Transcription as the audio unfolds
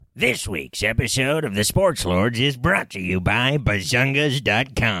This week's episode of the Sports Lords is brought to you by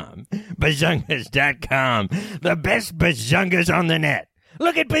Bazungas.com. Bazungas.com, the best bazungas on the net.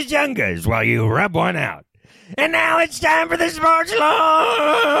 Look at bazungas while you rub one out. And now it's time for the Sports Lords.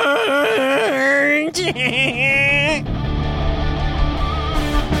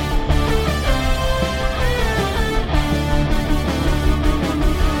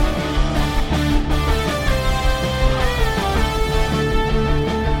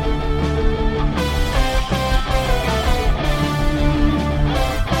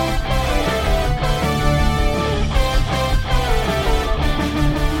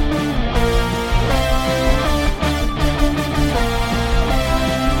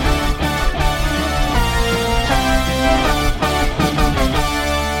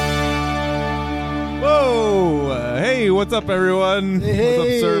 What's up, everyone? Hey,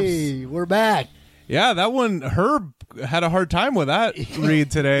 what's up, Surfs? We're back. Yeah, that one, Herb had a hard time with that read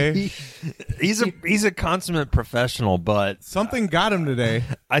today. He's a consummate professional, but Something got him today.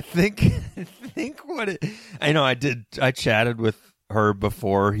 I think what it. I know I chatted with Herb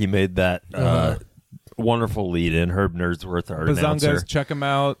before he made that wonderful lead in. Herb Nerdsworth, our announcer. Bazungas, check him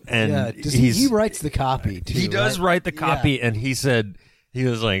out. And Yeah, he writes the copy too. he does right? write the copy, Yeah. and he said he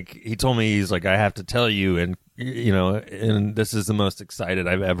told me he's like, I have to tell you, and and this is the most excited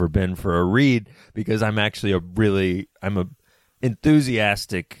I've ever been for a read because I'm actually I'm a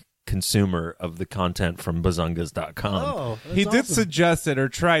enthusiastic consumer of the content from Bazungas.com. Oh, He did suggest it or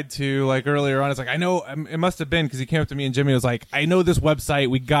tried to, like earlier on. It's like, I know it must have been because he came up to me and Jimmy was like, I know this website.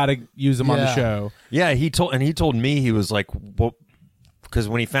 We got to use them on the Yeah. show. Yeah, he told me, he was like, well, because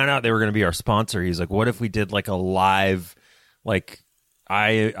when he found out they were going to be our sponsor, he's like, what if we did like a live, like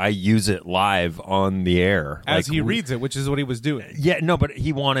I use it live on the air As like, he reads it, which is what he was doing. Yeah, no, but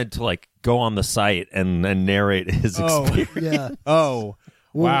he wanted to like go on the site and then narrate his experience. Yeah. Oh,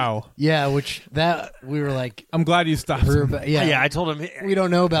 wow. Yeah, which that we were like, I'm glad you stopped. yeah, I told him we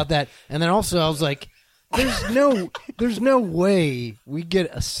don't know about that. And then also I was like, there's no way we get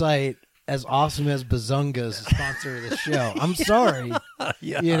a site as awesome as Bazungas sponsor of the show. I'm sorry.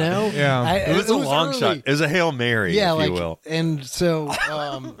 Yeah. You know? Yeah. It was a long early. shot. It was a Hail Mary, Yeah, if like, you will. and so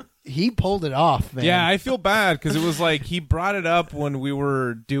he pulled it off, man. Yeah, I feel bad because it was like he brought it up when we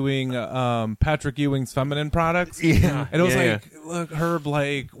were doing Patrick Ewing's feminine products. Yeah. And it was Yeah, like, look, Herb,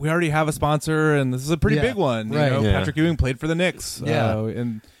 like, we already have a sponsor, and this is a pretty Yeah, big one. You right. know? Yeah. Patrick Ewing played for the Knicks. Yeah.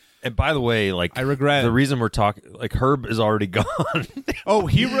 And by the way, like I regret the reason we're talking, like Herb is already gone. Oh,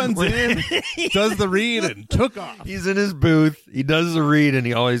 he runs in, does the read, and took off. He's in his booth. He does the read, and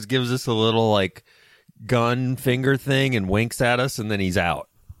he always gives us a little like gun finger thing and winks at us, and then he's out.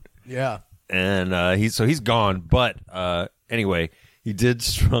 Yeah. And he's gone. But anyway, he did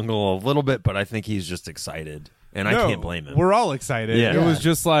struggle a little bit, but I think he's just excited, and I can't blame him. We're all excited. Yeah. It was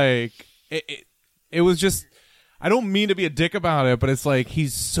just like it was just. I don't mean to be a dick about it, but it's like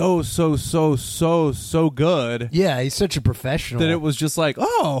he's so good Yeah, he's such a professional. that it was just like,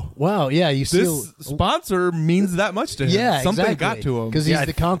 oh, wow, yeah, you this still sponsor means that much to him. Yeah, Something exactly. got to him. because he's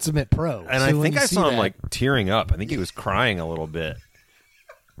the consummate pro. And So I when think you I see saw him that- like tearing up. I think he was crying a little bit.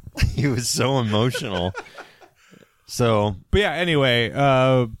 He was so emotional. So, But yeah, anyway,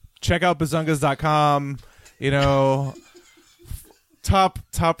 check out bazungas.com. You know,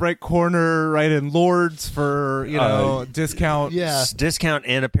 top right corner, right in Lords for discount. Yeah, discount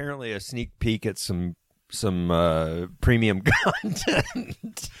and apparently a sneak peek at some premium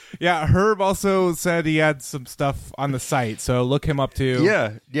content. Yeah, Herb also said he had some stuff on the site, so look him up too.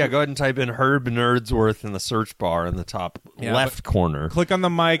 Yeah. Go ahead and type in Herb Nerdsworth in the search bar in the top left corner. Click on the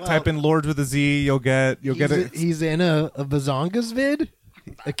mic, type in Lords with a Z. You'll get it. He's in a Bazongas vid.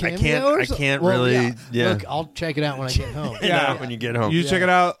 A cameo I can't really- yeah. Look, I'll check it out when I get home. Yeah. When you get home. You check it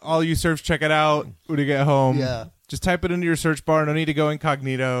out. All you surfs, check it out when you get home. Yeah. Just type it into your search bar. No need to go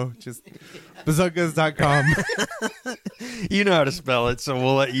incognito. Just bazungas.com. You know how to spell it, so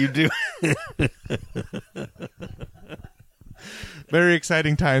we'll let you do it. Very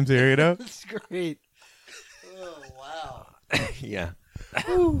exciting times here, you know? It's great. Oh wow. Yeah.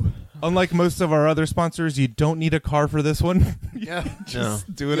 Unlike most of our other sponsors, you don't need a car for this one. Yeah.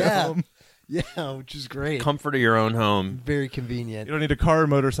 Just do it Yeah. at home. Yeah, which is great. Comfort of your own home. Very You convenient. don't need a car,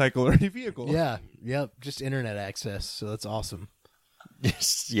 motorcycle, or any vehicle. Yeah. Yep. Just internet access. So that's awesome.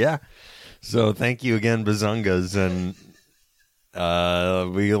 Yes, yeah. So thank you again, Bazungas, and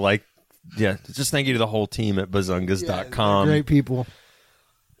we just thank you to the whole team at bazungas.com. Great people.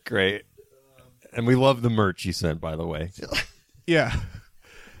 Great. And we love the merch you sent, by the way. Yeah.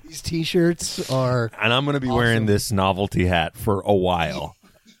 These T-shirts are. And I'm going to be wearing this novelty hat for a while.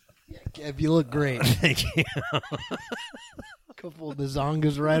 Kev, you look great. Thank you. couple of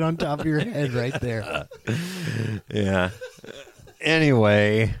bazongas right on top of your head right there. Yeah.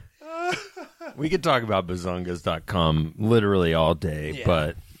 Anyway, we could talk about bazungas.com literally all day, Yeah.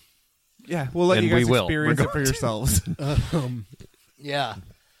 but Yeah, we'll let And you guys we will. experience We're it for yourselves. Yeah.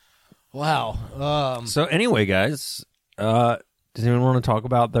 Wow. so anyway, guys, does anyone want to talk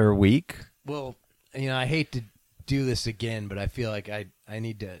about their week? Well, I hate to do this again, but I feel like I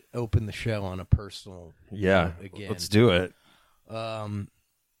need to open the show on a personal Yeah, note again. let's do it.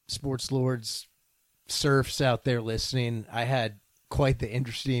 Sports Lords, surfs out there listening, I had quite the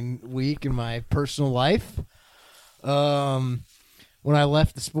interesting week in my personal life. When I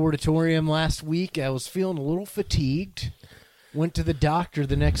left the Sportatorium last week, I was feeling a little fatigued. Went to the doctor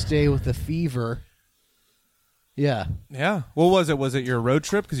the next day with a fever. Yeah. Yeah. What was it? Was it your road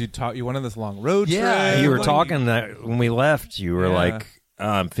trip? Because you went on this long road Yeah, trip. You were Like, talking that when we left, you were Yeah. like,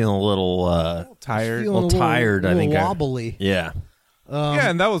 I'm feeling a little tired. Feeling Well, tired, I think I- wobbly. yeah. Yeah,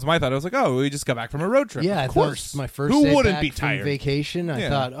 and that was my thought. I was like, oh, we just got back from a road trip. Yeah, I of thought it course. was my first Who day wouldn't back be from tired? vacation. I Yeah.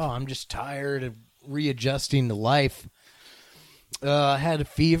 thought, I'm just tired of readjusting to life. I had a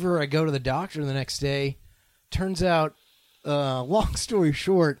fever. I go to the doctor the next day. Turns out, long story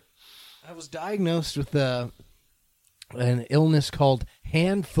short, I was diagnosed with an illness called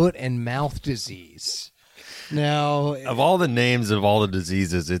hand, foot, and mouth disease. Now, Of all the names of all the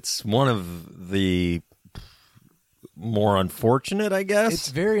diseases, it's one of the more unfortunate, I guess. it's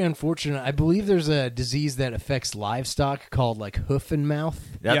very unfortunate. I believe there's a disease that affects livestock called like hoof and mouth.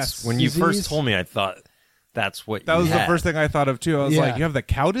 That's Yes. when you Disease. first told me, I thought that's what That you was the had, first thing I thought of, too. I was Yeah. like, you have the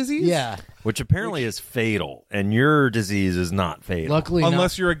cow disease? Yeah, which apparently is fatal, and your disease is not fatal. luckily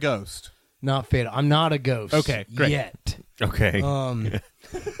Unless you're a ghost. not fatal. I'm not a ghost. Okay, great. Yet. Okay.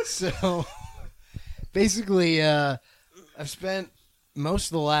 So basically, I've spent most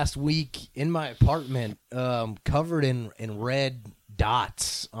of the last week in my apartment, covered in red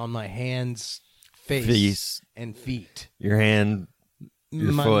dots on my hands, face, and feet. Your hand,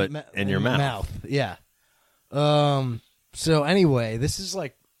 your My foot, and your mouth. Yeah. So anyway, this is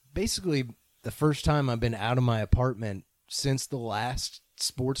like basically the first time I've been out of my apartment since the last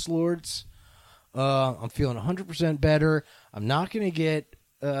Sports Lords. I'm feeling 100% better. I'm not going to get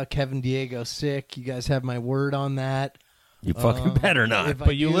Kevin Diego sick. You guys have my word on that. You fucking better not. If I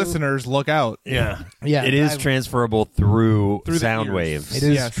But you do- listeners, look out. Yeah. Yeah, It is I've- transferable through Through the sound ears. waves. It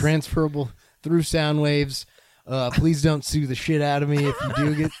is Yes. transferable through sound waves. Please don't sue the shit out of me if you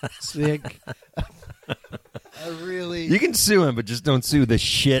do get sick. I really... You can sue him, but just don't sue the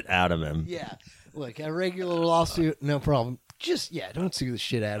shit out of him. Yeah. Look, a regular lawsuit, no problem. Just, don't sue the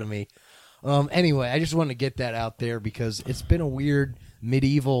shit out of me. Anyway, I just want to get that out there because it's been a weird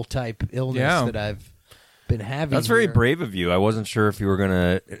medieval type illness Yeah. that I've been having. That's very here. brave of you. I wasn't sure if you were going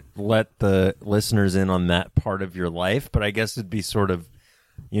to let the listeners in on that part of your life, but I guess it'd be sort of,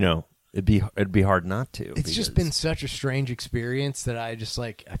 it'd be hard not to. It's just been such a strange experience that I just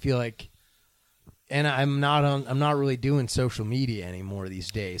I feel like, and I'm not really doing social media anymore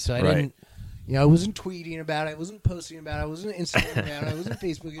these days. So I Right. didn't, I wasn't tweeting about it. I wasn't posting about it. I wasn't Instagram about it. I wasn't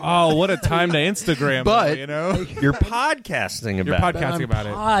Facebook about it. Oh, what a time to Instagram, But- though, You're podcasting You're about But podcasting I'm about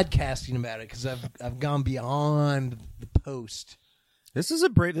it. podcasting about it because I've gone beyond the post. This is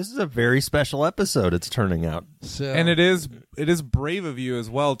a very special episode. It's turning out. So And it is brave of you as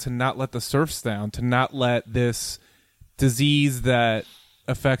well to not let the surfs down, to not let this disease that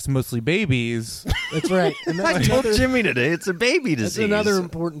affects mostly babies. that's right. And I that's told another, Jimmy today it's a baby that's disease. another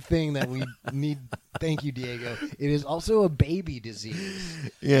important thing that we need. Thank you, Diego. It is also a baby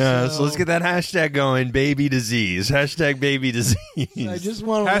disease. Yeah, so So- let's get that hashtag going. Baby disease. Hashtag baby disease. I just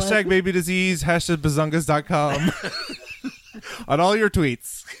want to Hashtag baby disease, hashtag bazungas.com on all your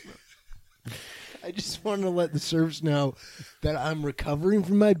tweets. I just wanted to let the surfs know that I'm recovering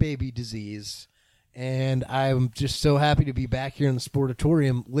from my baby disease, and I'm just so happy to be back here in the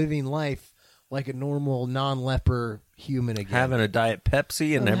Sportatorium, living life like a normal non-leper human again. Having a Diet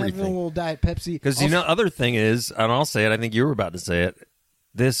Pepsi and I'm having a everything. little Diet Pepsi. Because Also- other thing is, and I'll say it. I think you were about to say it.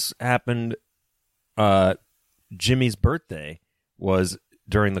 This happened. Jimmy's birthday was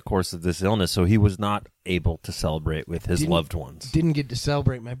during the course of this illness, so he was not able to celebrate with his Didn't- loved ones. didn't get to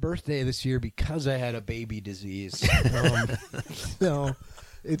celebrate my birthday this year because I had a baby disease. So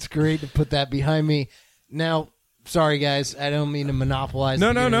it's great to put that behind me. Now, sorry guys, I don't mean to monopolize. No,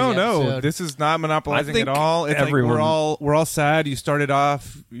 the no, beginning no, of the no. episode. This is not monopolizing I think at all. It's everyone- like we're all sad. You started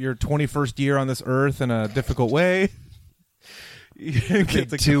off your 21st year on this earth in a difficult way. You didn't get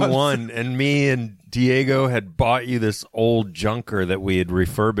to 2-1, and me and Diego had bought you this old junker that we had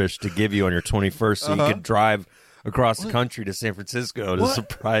refurbished to give you on your 21st, so you could drive across the country to San Francisco to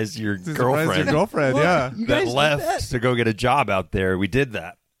surprise your Surprise girlfriend your girlfriend, yeah. You that guys did left that? to go get a job out there. We did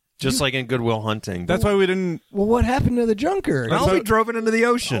that. Just like in Good Will Hunting. That's why we didn't. Well, what happened to the junker? Well, we drove it into the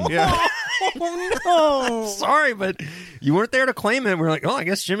ocean. Yeah. Oh, Sorry, but you weren't there to claim it. We're like, oh, I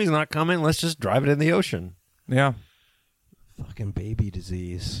guess Jimmy's not coming. Let's just drive it in the ocean. Yeah. no. Fucking baby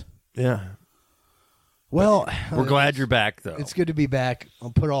disease. Yeah. Well, We're glad you're back, though. it's good to be back.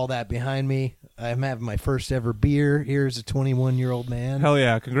 I'll put all that behind me. I'm having my first ever beer. Here's a 21-year-old man. Hell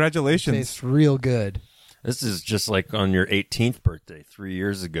yeah. Congratulations. Tastes real good. This is just like on your 18th birthday 3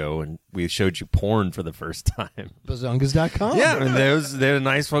 years ago, and we showed you porn for the first time. Bazungas.com. Yeah, and the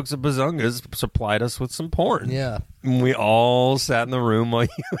nice folks at Bazungas supplied us with some porn. Yeah. And we all sat in the room while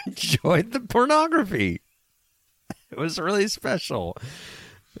you enjoyed the pornography. It was really special.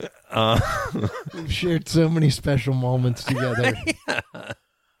 We've shared so many special moments together.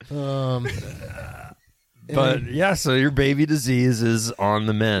 But yeah, so your baby disease is on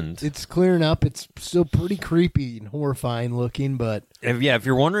the mend. It's clearing up. It's still pretty creepy and horrifying looking, but If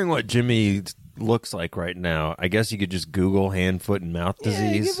you're wondering what Jimmy looks like right now, I guess you could just Google hand, foot, and mouth yeah,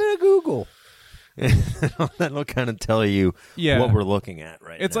 disease. give it a Google. That'll kind of tell you Yeah. what we're looking at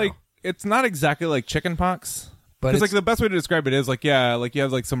right It's now. like, it's not exactly like chicken pox. But Because like it's- the best way to describe it is like, yeah, like you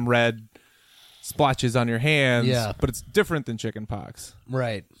have like some red splotches on your hands. Yeah. But it's different than chicken pox.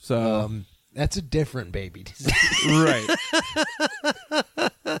 Right. So That's a different baby disease. right.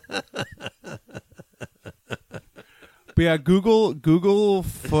 But yeah, Google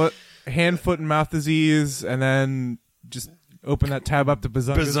hand, foot, and mouth disease, and then just open that tab up to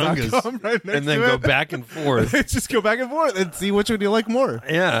Bazungas.com right next and then to go it. back and forth. Just go back and forth and see which one you like more.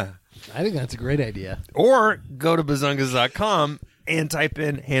 Yeah. I think that's a great idea. Or go to bazungas.com and type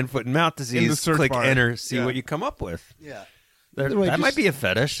in hand, foot, and mouth disease. In the search click bar. enter, see Yeah. what you come up with. Yeah. That Otherwise, might just- be a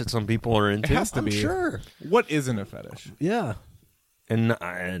fetish that some people are into. It has to I'm be. sure. What isn't a fetish? Yeah.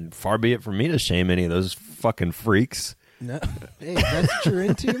 And far be it from me to shame any of those fucking freaks. No. Hey, if that's what you're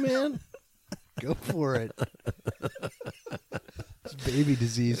into, man, go for it. It's baby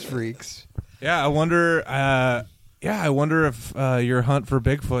disease freaks. Yeah, I wonder. I wonder if your hunt for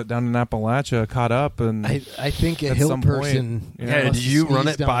Bigfoot down in Appalachia caught up. And I think a At hill some point, person. yeah. Yeah, must did you have run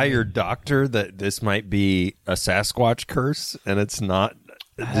it sneezed by on your me. doctor that this might be a Sasquatch curse and it's not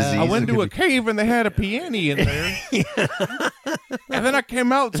a disease? I went that to a could cave and they had a peony in there. And then I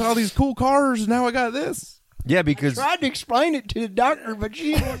came out and saw these cool cars. And now I got this. Yeah, because Tried to explain it to the doctor, but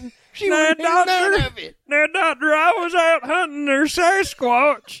she wouldn't. She wouldn't do none of it. Now, doctor, I was out hunting their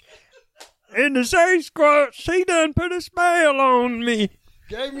Sasquatch, and the Sasquatch, he done put a spell on me.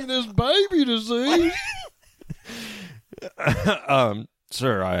 Gave me this baby disease.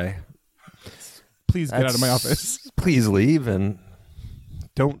 sir, Please get out of my office. Please leave and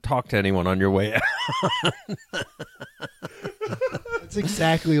don't talk to anyone on your way out. That's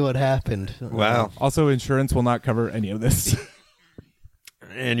exactly what happened. Wow. Also, insurance will not cover any of this.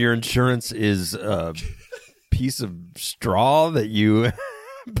 And your insurance is a piece of straw that you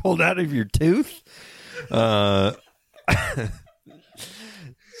pulled out of your tooth?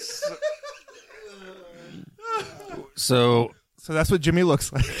 So So that's what Jimmy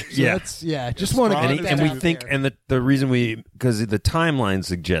looks like. yeah. Just want to And get he- that And we out think, there. and the reason because the timeline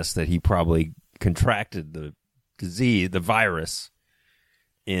suggests that he probably contracted the disease, the virus,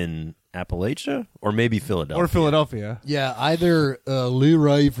 in Appalachia or maybe Philadelphia, Or Philadelphia. Yeah, either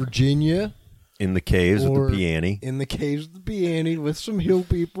Leroy, Virginia, in the caves or of the Peony. in the caves of the Peony with some hill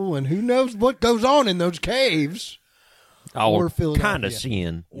people, and who knows what goes on in those caves. or Philadelphia. Kind of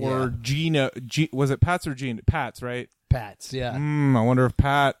seeing. Or Gina. Was it Pat's or Gina? Pat's, right? Pats, yeah. I wonder if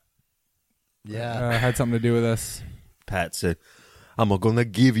Pat Yeah. had something to do with this. Pat said, "I'm gonna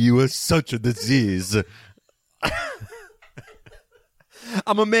give you such a disease.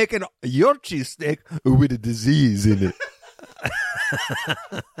 I'm gonna make your cheesesteak with a disease in it."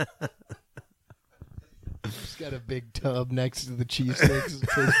 He's got a big tub next to the cheesesteaks that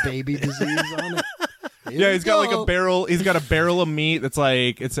says baby disease on it. Here Yeah, we he's got like go. a barrel. He's got a barrel of meat that's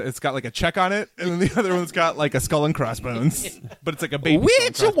like it's got like a check on it, and then the other one's got like a skull and crossbones, but it's like a baby.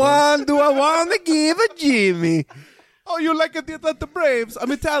 Which skull and crossbones. one do I want to give a Jimmy? Oh, you like it at the Braves?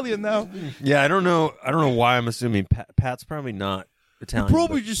 I'm Italian now. Yeah, I don't know why I'm assuming Pat's probably not Italian.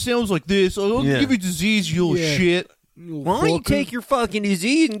 Probably just sounds like this. I'll Yeah. give you disease, you little Yeah. shit. Why don't you take your fucking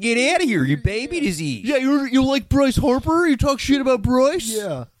disease and get out of here, you baby disease? Yeah, you like Bryce Harper? You talk shit about Bryce?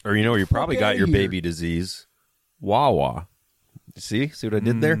 Yeah. Or you know where you probably got outta your here. baby disease? Wawa. See what I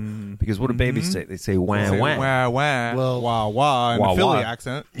did there? Because what do babies say? They say wah Say wah. wah wah. Well, wah wah in wah, a Philly wah.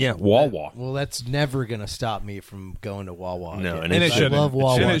 accent. Yeah, Wawa. Well, that's never going to stop me from going to Wawa. No, again. and it I shouldn't. love And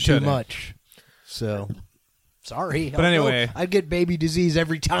Wawa it too shouldn't. much. So, Sorry. But anyway. I'd get baby disease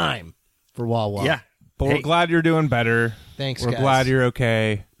every time for Wawa. Yeah. But Hey. we're glad you're doing better. Thanks, We're guys. glad you're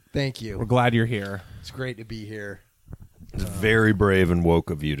okay. Thank We're you. glad you're here. It's great to be here. It's very brave and woke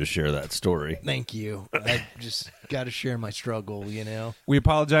of you to share that story. Thank you. I just got to share my struggle, you know? We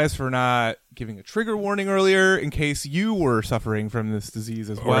apologize for not giving a trigger warning earlier in case you were suffering from this disease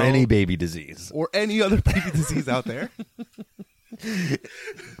as Or well. any baby disease. Or any other baby disease out there.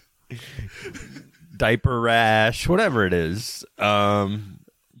 Diaper rash, whatever it is.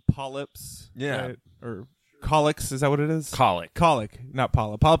 Polyps. Yeah. right? Or colics, is that what it is? Colic. Colic, not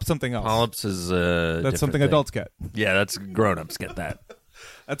polyp. Polyp's something else. Polyps is That's something adults get. Yeah, that's grown-ups get that.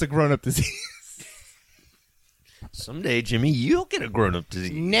 That's a grown-up disease. Someday, Jimmy, you'll get a grown-up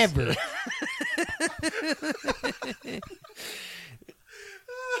disease. Never.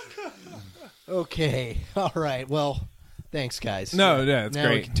 Okay. All right. Well, thanks, guys. No, yeah, it's now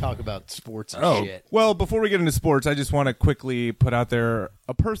we great. can talk about sports and Oh. shit. Well, before we get into sports, I just want to quickly put out there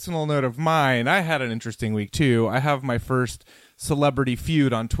a personal note of mine. I had an interesting week, too. I have my first celebrity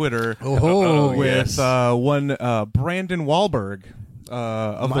feud on Twitter Oh, with yes. one Brandon Wahlberg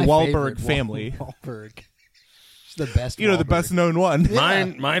of My the Wahlberg favorite, family. Wahlberg. It's the best. You know, the Wahlberg. best known one.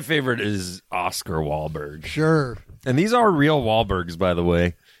 My favorite is Oscar Wahlberg. Sure. And these are real Wahlbergs, by the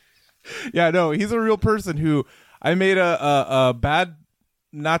way. Yeah, no, he's a real person who I made a bad,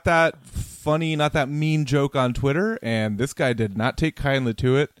 not that funny, not that mean joke on Twitter, and this guy did not take kindly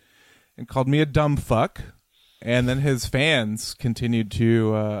to it and called me a dumb fuck. And then his fans continued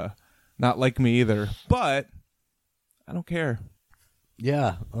to not like me either. But I don't care.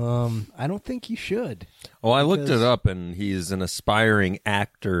 Yeah. I don't think you should. Well, I looked Because- it up, and he's an aspiring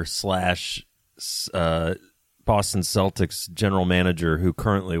actor / Boston Celtics general manager who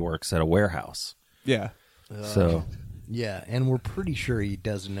currently works at a warehouse. Yeah. So Yeah, and we're pretty sure he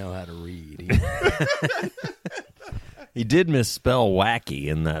doesn't know how to read. he did misspell wacky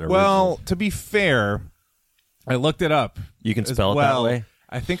in that original. Well, to be fair, I looked it up. You can as spell it well. that way?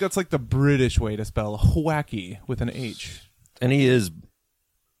 I think that's like the British way to spell wacky with an H. And he is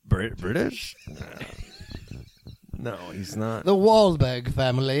British? No, he's not. The Wahlberg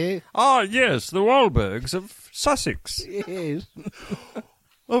family. Ah, yes, the Wahlbergs of Sussex. Yes.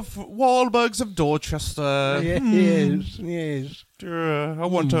 Of Wahlbergs of Dorchester. Yes. Yes. I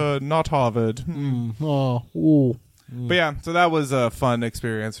want to not Harvard. Oh. But yeah, so that was a fun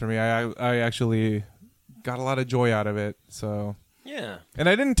experience for me. I actually got a lot of joy out of it. So, Yeah. and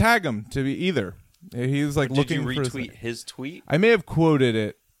I didn't tag him to be either. He was like Did looking you for retweet his tweet? I may have quoted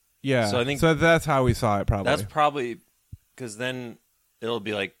it. Yeah. So I think- that's how we saw it. Probably. That's probably because then it'll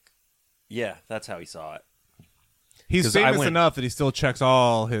be like, yeah, that's how he saw it. He's 'cause I famous went- enough that he still checks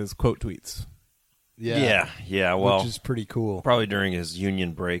all his quote tweets. Yeah. Well, Which is pretty cool. probably during his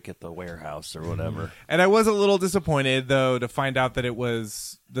union break at the warehouse or whatever. And I was a little disappointed though to find out that it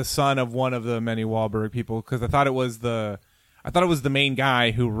was the son of one of the many Wahlberg people because I thought it was the main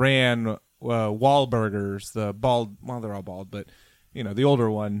guy who ran Wahlburgers, the bald. Well, they're all bald, but you know the older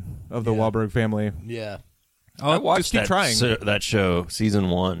one of the Yeah. Wahlberg family. Yeah. I watched just keep that, trying. that show, season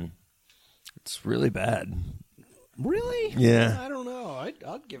 1. It's really bad. Really? Yeah. I don't know.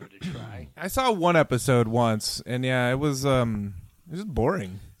 I'll give it a try. I saw one episode once, and yeah, it was just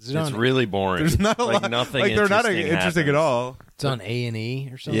boring. Is it It's on, really boring. There's not a like lot. Nothing Like they're not interesting interesting at happens. all. it's on A&E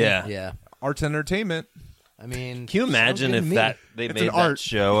or something? Yeah. Yeah. Arts entertainment. I mean, Can you imagine sounds if good to that they It's made an that art.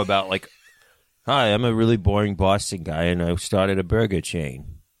 show about like, hi, I'm a really boring Boston guy, and I started a burger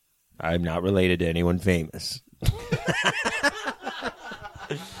chain. I'm not related to anyone famous.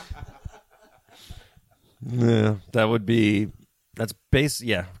 Yeah, that would be. That's base.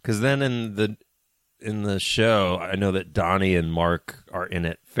 Yeah, because then in the show, I know that Donnie and Mark are in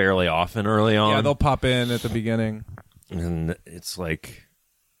it fairly often early on. Yeah, they'll pop in at the beginning. And it's like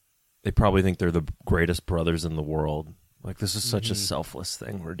they probably think they're the greatest brothers in the world. Like this is such a selfless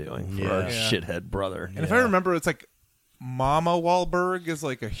thing we're doing for our Yeah. shithead brother. And if I remember, it's like Mama Wahlberg is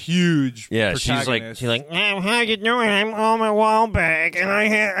like a huge Yeah, she's like protagonist. How you doing? I'm Alma Wahlberg, and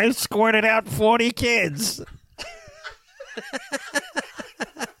I squirted out 40 kids.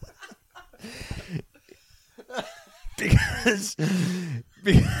 because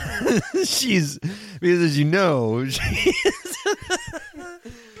she's because as you know,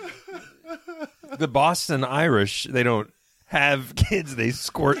 the Boston Irish, they don't have kids, they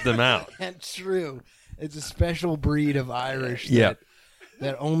squirt them out. That's true. It's a special breed of Irish Yeah.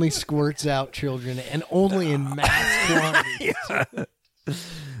 that only squirts out children and only in mass quantities.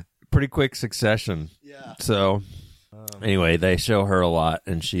 Pretty quick succession. Yeah. So anyway, they show her a lot,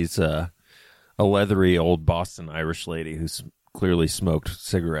 and she's a leathery old Boston Irish lady who's clearly smoked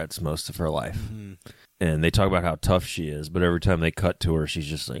cigarettes most of her life. and they talk about how tough she is, but every time they cut to her, she's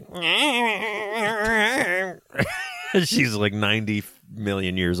just like, she's like 90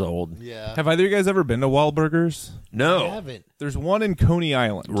 million years old. Yeah. Have either of you guys ever been to Wahlburgers? I No, haven't. There's one in Coney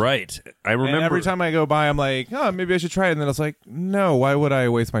Island. right? I And remember every time I go by, I'm like, oh, maybe I should try it. And then I was like, no, why would I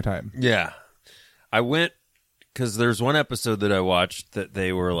waste my time? Yeah, I went because there's one episode that I watched that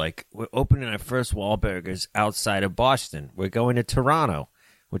they were like, we're opening our first Wahlburgers outside of Boston. We're going to Toronto,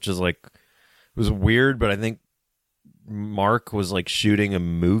 which is like, it was weird, but I think Mark was like shooting a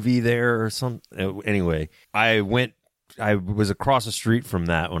movie there or something. Anyway, I was across the street from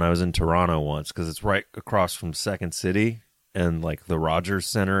that when I was in Toronto once because it's right across from Second City and like the Rogers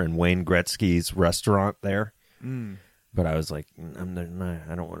Center and Wayne Gretzky's restaurant there. But I was like, I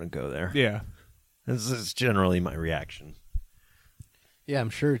don't want to go there. Yeah. This is generally my reaction. Yeah, I'm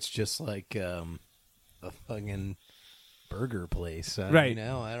sure it's just like a fucking burger place. Right.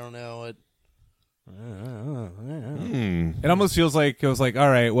 I don't know what. It almost feels like it was like, all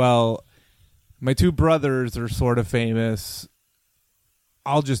right, well, my two brothers are sort of famous.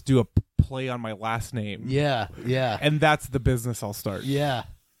 I'll just do a play on my last name. Yeah, yeah, And that's the business I'll start. yeah.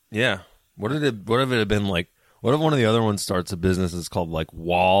 Yeah. What if it had been like? What if one of the other ones starts a business that's called like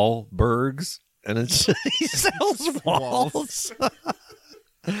Wahlbergs, and it's he sells walls?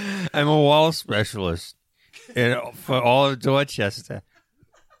 I'm a wall specialist for all of Dorchester.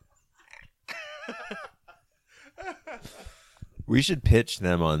 We should pitch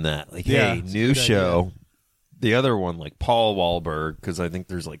them on that. Like, Yeah, hey, it's new show. The other one, like Paul Wahlberg, because I think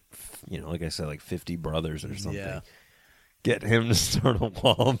there's like, like I said, like 50 brothers or something. Yeah. Get him to start a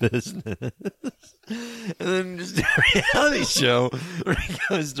wall business. And then just do a reality show where he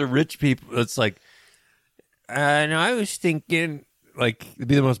goes to rich people. It's like, no, I was thinking, like, it'd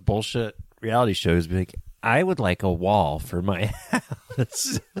be the most bullshit reality shows. Be like, I would like a wall for my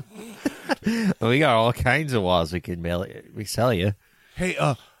house. We got all kinds of walls we sell you. Hey,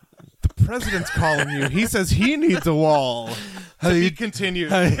 the president's calling you. He says he needs a wall. To be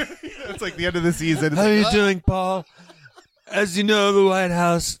continued. It's like the end of the season. It's How like, you doing, Paul? As you know, the White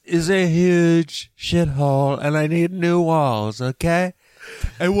House is a huge shithole, and I need new walls, okay?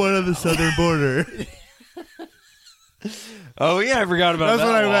 and one on the southern border. Oh, yeah, I forgot about That's that.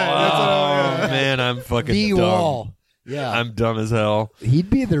 what I meant. That's what I meant. Oh, man, I'm fucking The dumb. wall. Yeah, I'm dumb as hell. he'd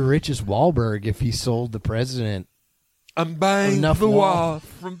be the richest Wahlberg if he sold the president. I'm buying Enough the wall. wall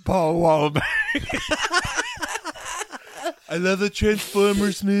from Paul Wahlberg. I love the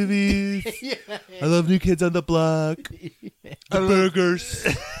Transformers movies. I love New Kids on the Block. The burgers.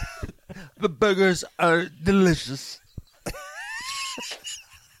 The burgers are delicious.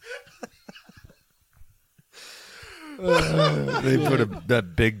 They put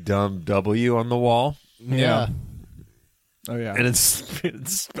that big dumb W on the wall, Yeah. Oh, yeah. and it's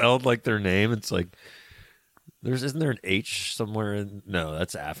spelled like their name. It's like isn't there an H somewhere in? No,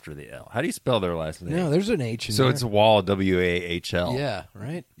 that's after the L. How do you spell their last name? No, there's an H in So there. it's Wall, W-A-H-L. Yeah,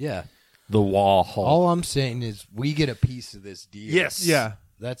 right? Yeah. The Wall Hall. All I'm saying is we get a piece of this deal. Yes. Yeah.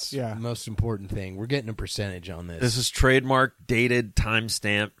 That's Yeah. the most important thing. We're getting a percentage on this. This is trademark, dated, time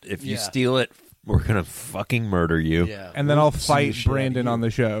stamped. If you Yeah. steal it, we're going to fucking murder you. yeah. And then I'll We'll sue the fight shit out of Brandon you. on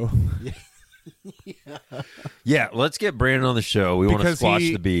the show. Yeah, let's get Brandon on the show. We want to squash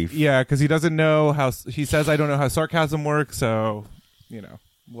the beef. Yeah, because he doesn't know how. He says I don't know how sarcasm works, so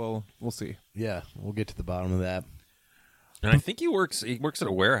we'll see. Yeah, we'll get to the bottom of that. And I think he works at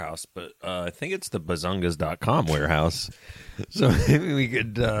a warehouse, but I think it's the bazungas.com warehouse. So maybe we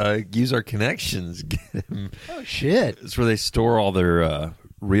could use our connections. Get him. Oh, shit. It's where they store all their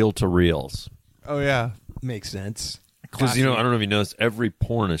reel-to-reels. Oh yeah, Makes sense. Because, I don't know if you noticed, every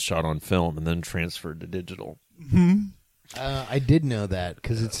porn is shot on film and then transferred to digital. I did know that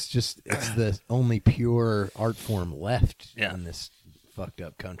because it's the only pure art form left Yeah. in this fucked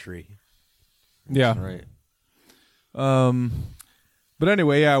up country. yeah. Right. But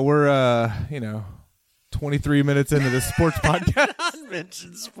anyway, yeah, we're 23 minutes into this sports podcast,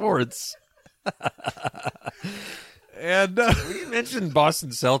 Mention sports. and We mentioned Boston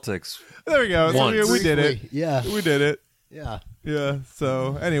Celtics. there we go. So Once. we did it. Briefly, Yeah. We did it. Yeah. Yeah.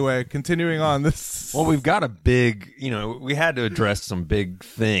 So anyway, continuing on this. Well, we've got a big, we had to address some big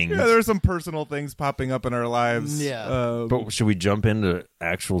things. Yeah, there's some personal things popping up in our lives. Yeah. But should we jump into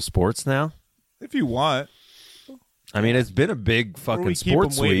actual sports now? if you want, I mean, it's been a big Or fucking we keep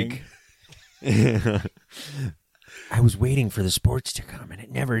sports 'em waiting. week. I was waiting for the sports to come, and it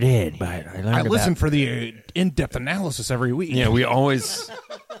never did. But I learned I about- listen for the in-depth analysis every week. Yeah, we always.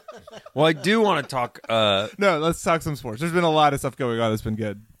 Well, I do want to talk. No, let's talk some sports. There's been a lot of stuff going on that's been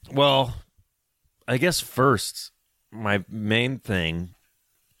good. Well, I guess first, my main thing.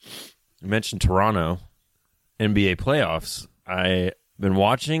 You mentioned Toronto. NBA playoffs, I've been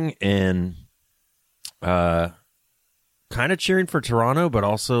watching and kind of cheering for Toronto, but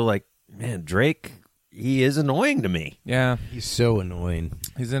also like, man, Drake, he is annoying to me. Yeah, He's so annoying.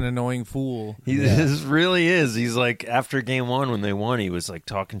 he's an annoying fool. He this really is. He's like, after game one when they won, he was like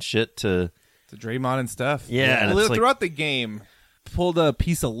talking shit to Draymond and Steph. Yeah, and Well, it's like- throughout the game, pulled a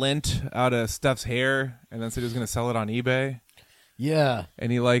piece of lint out of Steph's hair and then said he was going to sell it on eBay. Yeah.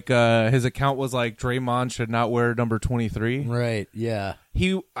 And he his account was like, Draymond should not wear number 23. Right. Yeah.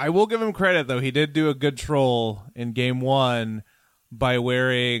 I will give him credit though. He did do a good troll in game 1 by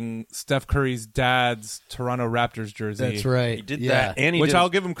wearing Steph Curry's dad's Toronto Raptors jersey. That's right. he did yeah. that, and he Which did, I'll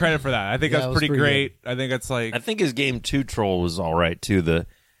give him credit for that. I think Yeah, that's it was pretty pretty great. I think it's like I think his game 2 troll was all right too. The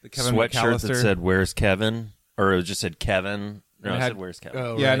Kevin sweatshirt that McAllister. said "Where's Kevin?" or it just said Kevin. No, And it it had- said "Where's Kevin?"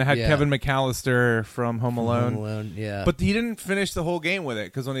 Oh, yeah, right, and it had Kevin McAllister from Home Alone. Home Alone. Yeah. But he didn't finish the whole game with it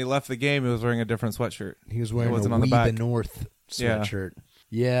because when he left the game, he was wearing a different sweatshirt. he was wearing it wasn't a on the We back. the North Yeah. sweatshirt.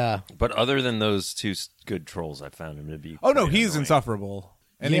 Yeah. But other than those two good trolls, I found him to be. Oh no, pretty he's annoying. insufferable,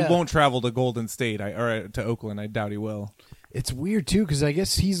 and Yeah. he won't travel to Golden State or to Oakland. I doubt he will. It's weird too because I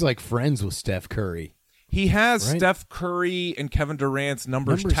guess he's like friends with Steph Curry. He has Right. Steph Curry and Kevin Durant's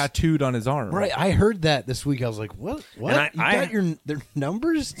numbers tattooed on his arm. Right. I heard that this week. I was like, what? What? And You got their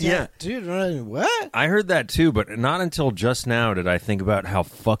numbers? Yeah. Dude, what? I heard that too, but not until just now did I think about how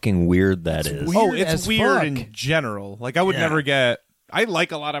fucking weird that is. weird. Oh, it's as weird fuck. in general. Like I would Yeah. never get. I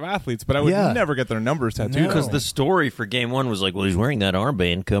like a lot of athletes, but I would Yeah. never get their numbers tattooed. No. Because the story for game 1 was like, well, he's wearing that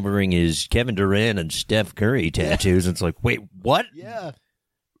armband covering his Kevin Durant and Steph Curry tattoos. It's like, wait, what? Yeah.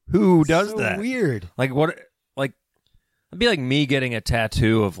 Who does so that? Weird. Like, what? Like, it'd be like me getting a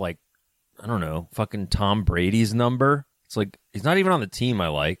tattoo of, like, I don't know, fucking Tom Brady's number. It's like, he's not even on the team I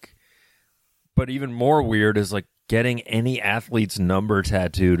like. But even more weird is, like, getting any athlete's number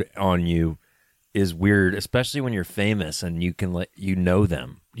tattooed on you is weird, especially when you're famous and you can know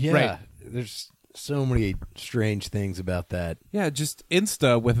them. Yeah. Right. There's so many strange things about that. yeah, just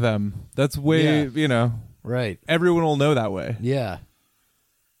Insta with them. That's way Right. everyone will know that way. Yeah.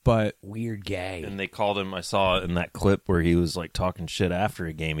 But Weird gay. And they called him. I saw in that clip where he was like talking shit after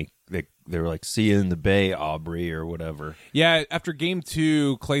a game. They were like, "See you in the Bay, Aubrey," or whatever. yeah, after game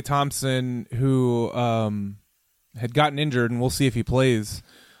 2, Klay Thompson, who had gotten injured, and we'll see if he plays,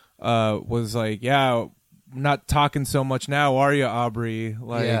 was like, "Yeah, not talking so much now, are you, Aubrey?"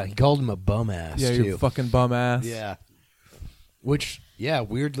 Like, yeah. He called him a bum ass yeah, too. you fucking bum ass. Yeah. Which, yeah,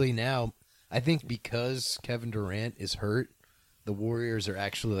 weirdly now, I think because Kevin Durant is hurt, the Warriors are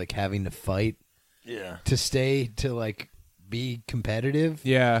actually like having to fight Yeah. to stay to like be competitive.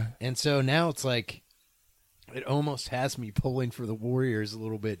 Yeah. And so now it's like it almost has me pulling for the Warriors a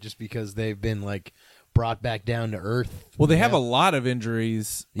little bit just because they've been like brought back down to earth. Well, they have Yeah. a lot of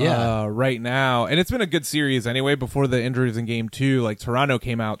injuries Yeah. right now, and it's been a good series anyway. Before the injuries in game 2, like Toronto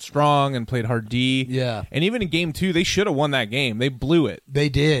came out strong and played hard D. Yeah. And even in game 2, they should have won that game. They blew it. They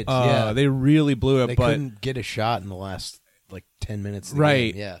did. yeah. They really blew it. They but couldn't get a shot in the last like 10 minutes of the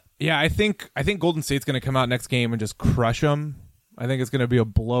right, game. Yeah. yeah. I think Golden State's going to come out next game and just crush them. I think it's going to be a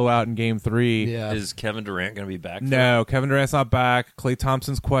blowout in game 3. Yeah. Is Kevin Durant going to be back? for No, Kevin Durant's not back. Klay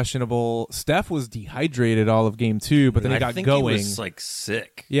Thompson's questionable. Steph was dehydrated all of game 2, but then it? he I got think going. He was like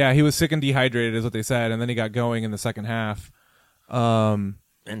sick. Yeah, he was sick and dehydrated, is what they said, and then he got going in the second half.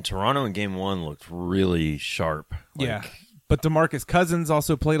 And Toronto in game 1 looked really sharp. Like, Yeah, but DeMarcus Cousins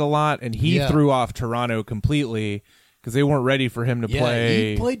also played a lot, and he Yeah. threw off Toronto completely because they weren't ready for him to Yeah,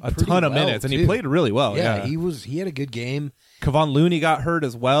 play he played a pretty ton of well, minutes, and he too. played really well. Yeah, Yeah, he had a good game. Kevon Looney got hurt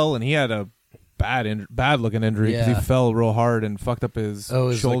as well, and he had a bad looking injury because Yeah. he fell real hard and fucked up his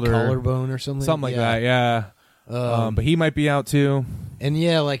His shoulder, like collarbone or something. something like that. Yeah, but he might be out too. And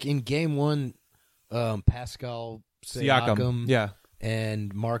yeah, like in game 1, Pascal Siakam Yeah,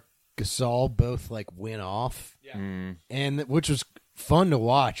 and Mark Gasol both like went off, mm, and which was fun to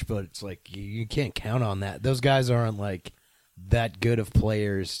watch. But it's like you can't count on that. Those guys aren't like that good of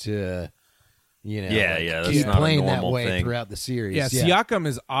players to, Yeah, like, yeah, that's keep not a playing that normal way thing. throughout the series. yeah. Siakam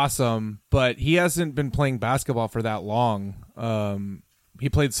is awesome, but he hasn't been playing basketball for that long. He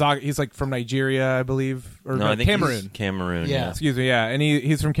played soccer. He's like from Nigeria, I believe, or no, I think Cameroon. he's Cameroon. Yeah. Yeah. Excuse me, yeah. And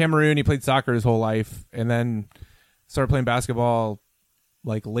he's from Cameroon. He played soccer his whole life, and then started playing basketball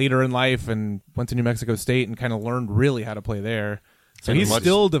like later in life, and went to New Mexico State and kind of learned really how to play there. So And he's much-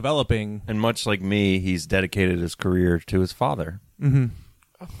 still developing. And much like me, he's dedicated his career to his father.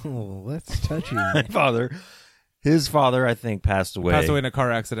 Oh, that's touching. My father, his father, I think, passed away. Passed away in a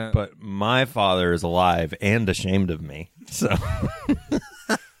car accident. But my father is alive and ashamed of me. So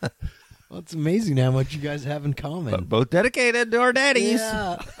Well, it's amazing how much you guys have in common. both dedicated to our daddies.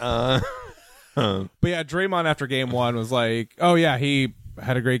 Yeah. But yeah, Draymond after game 1 was like, oh yeah, he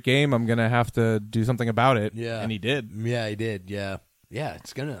had a great game. I'm going to have to do something about it. Yeah. And he did. Yeah, he did. Yeah. Yeah,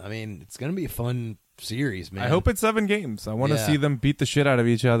 it's going to be a fun series, man. I hope it's 7 games. I want to Yeah. see them beat the shit out of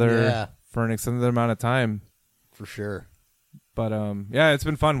each other Yeah. for an extended amount of time. for sure. But yeah, it's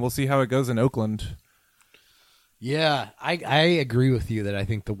been fun. We'll see how it goes in Oakland. Yeah, I agree with you that I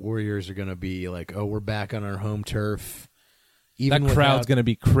think the Warriors are going to be like, oh, we're back on our home turf. Even That crowd's going to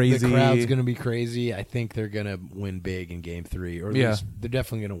be crazy. The crowd's going to be crazy. I think they're going to win big in Game 3, or at Yeah. least they're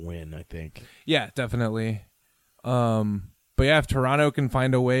definitely going to win. I think. Yeah, definitely. But yeah, if Toronto can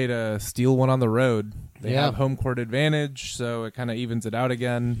find a way to steal one on the road, they Yeah. have home court advantage, so it kind of evens it out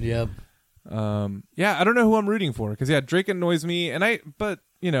again. Yep. Yeah, I don't know who I'm rooting for because yeah, Drake annoys me, but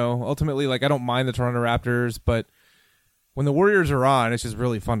you know, ultimately, like I don't mind the Toronto Raptors, but when the Warriors are on, it's just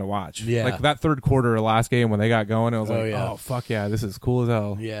really fun to watch. Yeah. Like that third quarter of last game when they got going, I was Oh, like, yeah. oh fuck yeah, this is cool as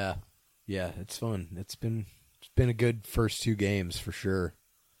hell. Yeah. Yeah, it's fun. It's been a good first 2 games for sure.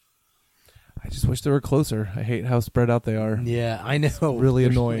 I just wish they were closer. I hate how spread out they are. Yeah, I know. really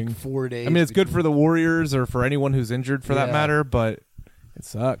There's annoying. Like 4 days. I mean, it's good between- for the Warriors or for anyone who's injured for that Yeah. matter, but it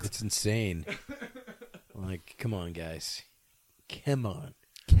sucks. It's insane. Like, come on, guys. Come on.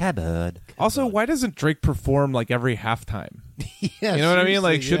 Cabud. Also, why doesn't Drake perform like every halftime? Yeah, You know what I mean?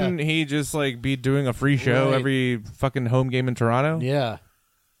 Like, seriously, shouldn't he just like be doing a free show Right. every fucking home game in Toronto? Yeah.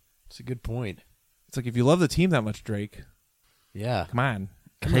 It's a good point. It's like if you love the team that much, Drake, Yeah. come on.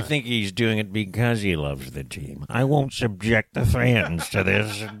 I think he's doing it because he loves the team. I won't subject the fans to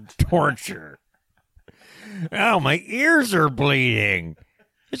this torture. Oh, my ears are bleeding.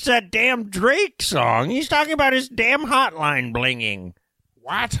 It's that damn Drake song. He's talking about his damn hotline blinging.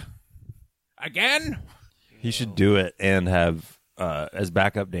 What? Again? He should do it and have as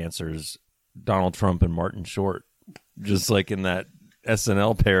backup dancers Donald Trump and Martin Short, just like in that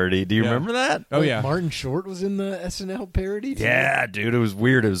SNL parody. Do you Yeah. remember that? Oh Wait, yeah. Martin Short was in the SNL parody? too? Yeah, dude, it was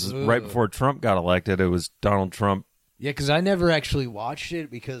weird. It was right Ugh. before Trump got elected. It was Donald Trump. Yeah, because I never actually watched it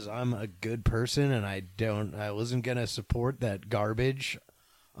because I'm a good person and I wasn't going to support that garbage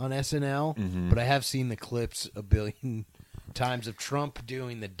on SNL, Mm-hmm. but I have seen the clips a billion times of Trump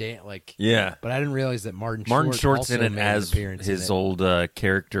doing the dance, like, Yeah. but I didn't realize that Martin Short's also in it made an as appearance in his it. old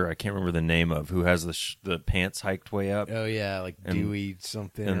character. I can't remember the name of who has the pants hiked way up Oh yeah, like And- Dewey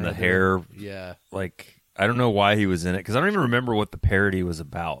something, and or the other. hair. Yeah, Like, I don't know why he was in it because I don't even remember what the parody was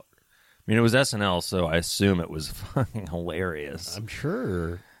about. I mean, it was SNL, so I assume it was fucking hilarious. I'm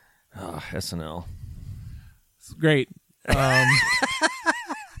sure. SNL. It's great.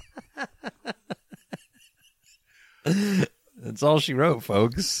 That's all she wrote,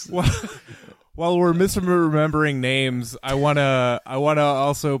 folks. While we're misremembering names, I wanna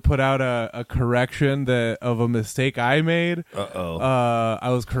also put out a correction of a mistake I made. Uh-oh. I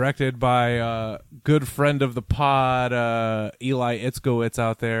was corrected by a good friend of the pod, Eli Itzkowitz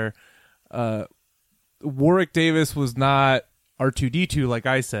out there. Warwick Davis was not R2-D2 like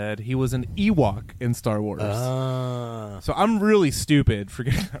I said. He was an Ewok in Star Wars. So I'm really stupid for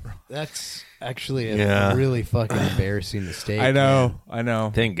getting that wrong. That's actually a Yeah. really fucking embarrassing mistake. I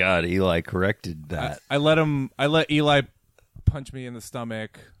know. Thank God Eli corrected that. I let Eli punch me in the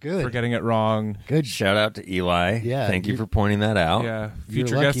stomach Good. for getting it wrong. Good. Shout out to Eli. Yeah, Thank you you're- for pointing that out. Yeah, You're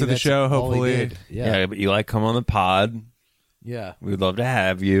future lucky guest of the that's show, all he hopefully. did. Yeah, but Eli, come on the pod. Yeah. We'd love to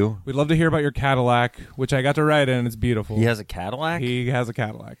have you. We'd love to hear about your Cadillac, which I got to ride in, and it's beautiful. He has a Cadillac? He has a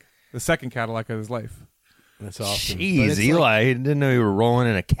Cadillac. The second Cadillac of his life. That's awesome. But Jeez, it's Eli. like- He didn't know you were rolling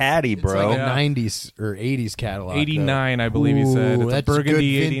in a caddy, It's bro. like a Yeah. 90s or 80s Cadillac. 89, though. I believe he said. Ooh, It's a that's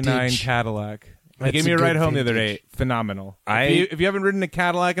burgundy good 89 vintage. Cadillac. He That's gave me a a ride good home the other vintage. day. Phenomenal. I- If you haven't ridden a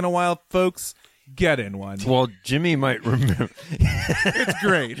Cadillac in a while, folks, get in one. Well, Jimmy might remember. It's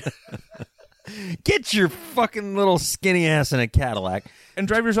great. Get your fucking little skinny ass in a Cadillac. And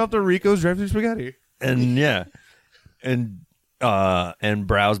drive yourself to Rico's Drive-Thru Spaghetti. And yeah. And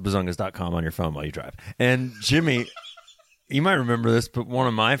browse bazungas.com on your phone while you drive. And Jimmy, you might remember this, but one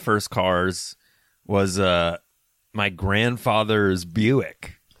of my first cars was my grandfather's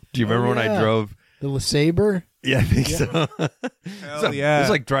Buick. Do you remember when I yeah. drove? The LeSabre? Yeah, I think so. Hell yeah. It was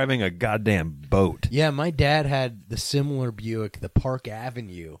like driving a goddamn boat. Yeah, my dad had the similar Buick, the Park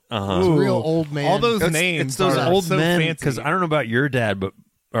Avenue. Uh-huh. It's a real Ooh. old man. All those It's names those are old so men. fancy. Because I don't know about your dad,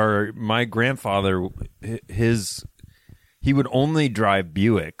 or my grandfather, he would only drive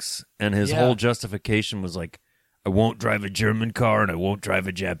Buicks, and his Yeah. whole justification was like, I won't drive a German car and I won't drive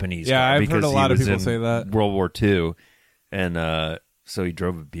a Japanese Yeah, car. I've heard because a he lot of was people in say that. World War II, and so he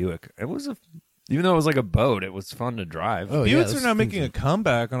drove a Buick. It was even though it was like a boat, it was fun to drive. Oh, yeah, Buicks those are now things making a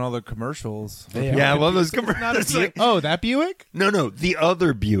comeback on all the commercials. They are. yeah, I love those Not a commercials. Buick. Oh, that Buick? No, the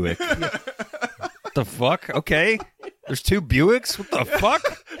other Buick. The fuck? Okay. There's 2 Buicks? What the fuck?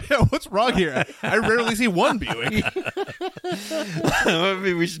 Yeah, what's wrong here? I rarely see one Buick.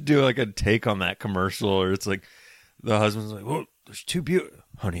 Maybe we should do like a take on that commercial, or it's like the husband's like, "Well, there's 2 Buick,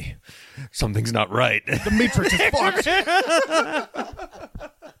 honey. Something's not right." The Matrix is fucked.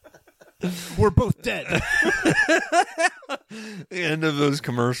 We're both dead. The end of those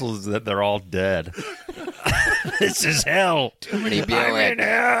commercials is that they're all dead. This is hell. Too many I'm in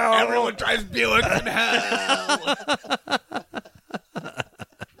hell. Everyone drives Buick in hell.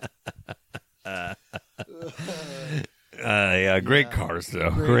 Yeah, great cars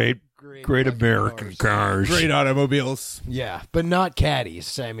though. Great American cars. Great automobiles. Yeah, but not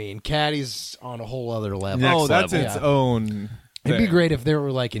caddies. I mean, caddies on a whole other level. Next That's level. its own. It'd be thing. great if there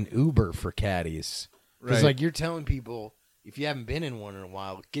were like an Uber for caddies. Because Right. like you're telling people, if you haven't been in one in a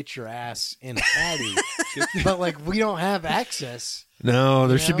while, get your ass in a caddy. But like we don't have access. No,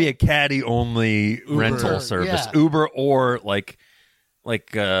 there You should know? be a caddy only rental service. Yeah. Uber or like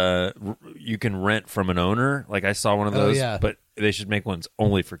you can rent from an owner. Like I saw one of Oh, those, yeah. but they should make ones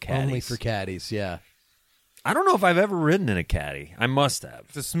only for caddies. Only for caddies, yeah. I don't know if I've ever ridden in a caddy. I must have.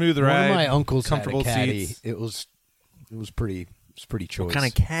 It's a smooth One ride. of my uncles had a comfortable caddy. seats. It was pretty choice. What kind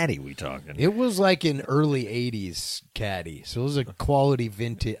of caddy we talking? It was like an early '80s caddy, so it was a quality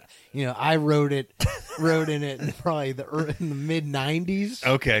vintage. You know, I rode in it in probably in the mid '90s.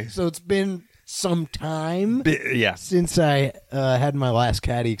 Okay. So it's been some time Yeah. since I had my last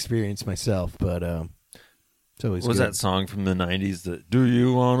caddy experience myself, but it's always What was good. that song from the 90s that, do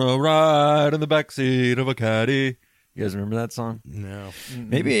you want to ride in the backseat of a caddy? You guys remember that song? No,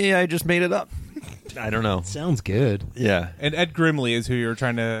 Maybe I just made it up. I don't know. sounds good. Yeah. And Ed Grimley is who you're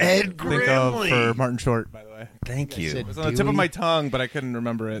trying to Ed think of Grimley. for Martin Short, by the way. Thank you. said- It was on the tip of my tongue, but I couldn't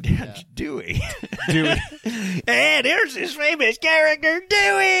remember it. Dewey. Dewey. And here's his famous character,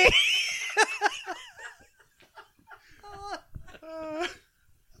 Dewey.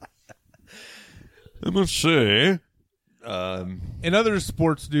 I must say, In other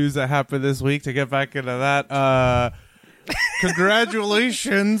sports news that happened this week, to get back into that,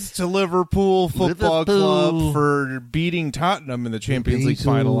 congratulations to Liverpool Football Club for beating Tottenham in the Champions League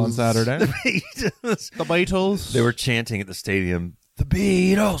final on Saturday. The Beatles. they were chanting at the stadium, the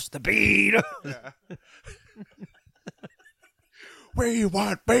Beatles, the Beatles. We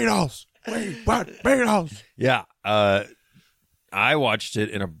want Beatles. We want Beatles. Yeah. I watched it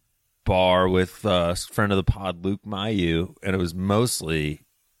in a bar with a friend of the pod, Luke Mayu, and it was mostly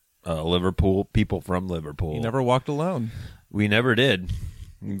Liverpool, people from Liverpool. You never walked alone. We never did.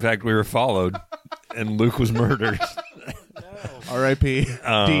 In fact, we were followed, and Luke was murdered. R.I.P.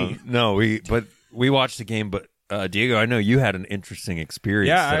 D. No, but we watched the game. But Diego, I know you had an interesting experience.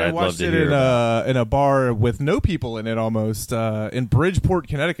 Yeah, that I I'd love watched to it hear about. in a bar with no people in it almost in Bridgeport,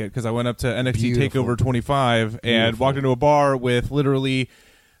 Connecticut, because I went up to NXT Beautiful. TakeOver 25 and walked into a bar with literally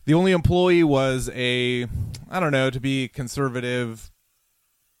the only employee was I don't know, to be conservative,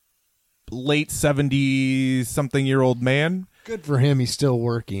 late 70-something-year-old man. Good for him. He's still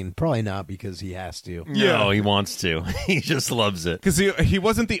working. Probably not because he has to. No, he wants to. He just loves it. Because he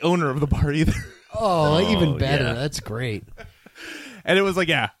wasn't the owner of the bar either. Oh, even better. yeah. That's great. And it was like,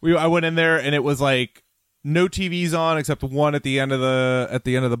 I went in there and it was like no TVs on except one at the end of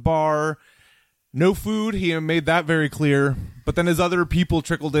the bar. No food. He made that very clear. But then as other people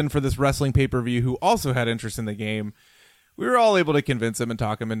trickled in for this wrestling pay-per-view who also had interest in the game, we were all able to convince him and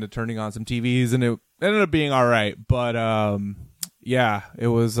talk him into turning on some TVs, and it ended up being all right. But yeah, it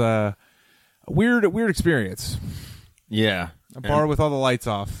was a weird experience. Yeah. A bar with all the lights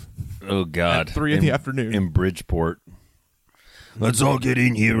off. Oh, God. At 3 in the afternoon. In Bridgeport. Let's all get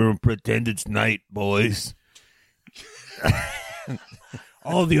in here and pretend it's night, boys.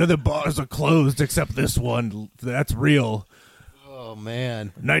 All the other bars are closed except this one. That's real. Oh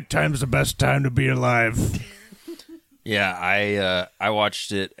man. Nighttime's the best time to be alive. Yeah, I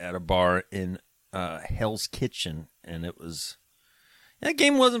watched it at a bar in Hell's Kitchen, and that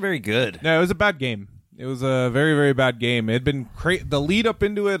game wasn't very good. No, it was a bad game. It was a very, very bad game. It had been the lead up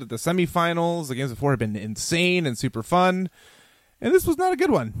into it, the semifinals, the games before had been insane and super fun, and this was not a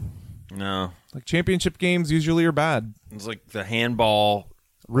good one. No. Like championship games usually are bad. It was like the handball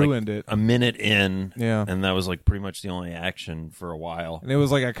Ruined like, it. a minute in, Yeah. and that was like pretty much the only action for a while. And it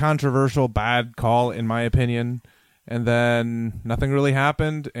was like a controversial bad call in my opinion. And then nothing really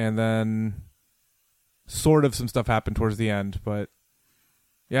happened, and then sort of some stuff happened towards the end, but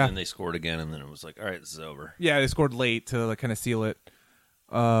yeah. And they scored again, and then it was like, all right, this is over. Yeah, they scored late to like, kind of seal it.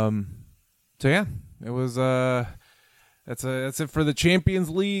 So yeah, it was that's it for the Champions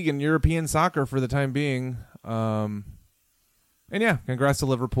League and European soccer for the time being. And yeah, congrats to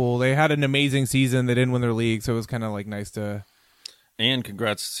Liverpool. They had an amazing season. They didn't win their league, so it was kind of like nice to. And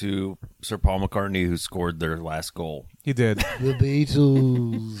congrats to Sir Paul McCartney, who scored their last goal. He did. The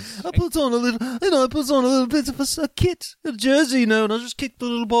Beatles. I put on a little bit of a kit, a jersey, and I just kicked the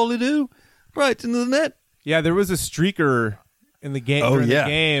little ball right into the net. Yeah, there was a streaker in the game. Oh, during yeah. the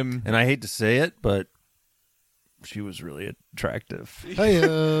game. And I hate to say it, but she was really attractive.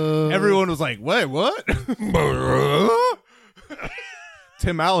 Hey-o. Everyone was like, "Wait, what?"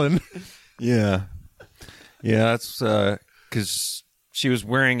 Tim Allen. Yeah. Yeah, that's because she was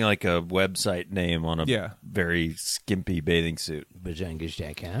wearing like a website name on a very skimpy bathing suit.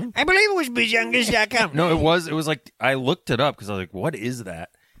 Bajangas.com. I believe it was Bajangas.com. No, it was like, I looked it up because I was like, what is that?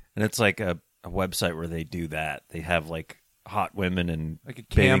 And it's like a website where they do that. They have like hot women in Like a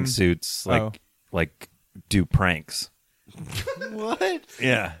bathing cam? suits, Oh. like do pranks. What?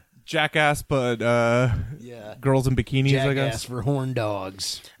 Yeah. Jackass, but Yeah. girls in bikinis, I Jackass guess. for horn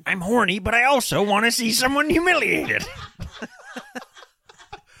dogs. I'm horny, but I also want to see someone humiliated.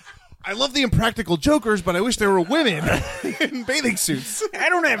 I love the Impractical Jokers, but I wish there were women in bathing suits. I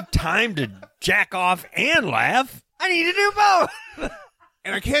don't have time to jack off and laugh. I need to do both.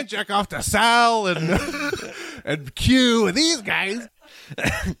 And I can't jack off to Sal and and Q and these guys.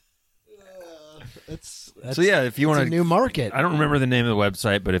 So yeah, if you It's want a new market. I don't remember the name of the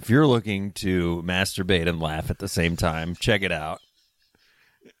website, but if you're looking to masturbate and laugh at the same time, check it out.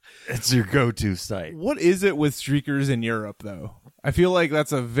 It's your go-to site. What is it with streakers in Europe, though? I feel like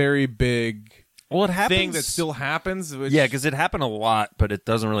that's a very big Well, it happens. thing that still happens. Which, Yeah, because it happened a lot, but it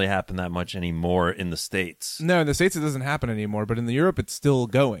doesn't really happen that much anymore in the States. no, in the States it doesn't happen anymore, but in the Europe it's still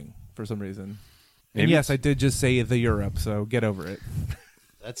going for some reason. And Maybe- yes, I did just say the Europe, so get over it.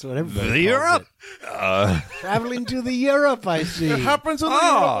 That's what everybody The calls Europe. it. Traveling to the Europe, I see. happens in the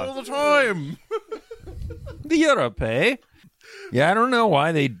Europe all the time. The Europe, eh? Yeah, I don't know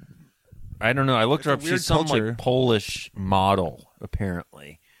why they... I don't know. I looked her up. a weird She's some culture. like Polish model,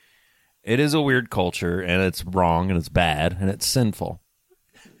 apparently. It is a weird culture, and it's wrong, and it's bad, and it's sinful.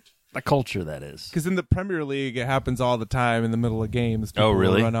 The culture, that is. Because in the Premier League, it happens all the time in the middle of games. People Oh,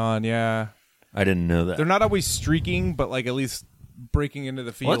 really? Run on, yeah. I didn't know that. They're not always streaking, but like at least breaking into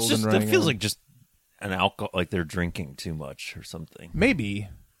the field. Well, it's just, and it running feels on. like just an alcohol, like they're drinking too much or something. Maybe,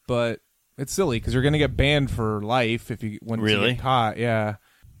 but it's silly because you're going to get banned for life if you once you Really? get caught. Yeah.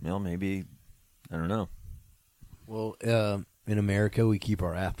 Well, maybe, I don't know. Well, in America, we keep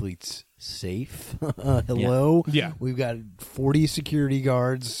our athletes safe. Hello? Yeah. We've got 40 security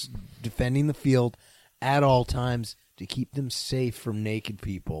guards defending the field at all times to keep them safe from naked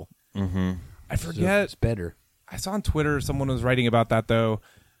people. Mm-hmm. I So forget. it's better. I saw on Twitter someone was writing about that though,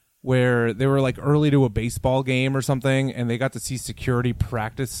 where they were like early to a baseball game or something, and they got to see security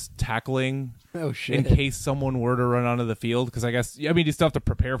practice tackling Oh, shit. in case someone were to run onto the field. Because I guess you still have to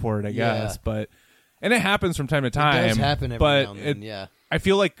prepare for it, I Yeah. guess. But and it happens from time to time. It does happen every but now and then, yeah. I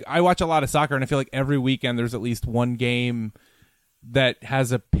feel like I watch a lot of soccer, and I feel like every weekend there's at least one game that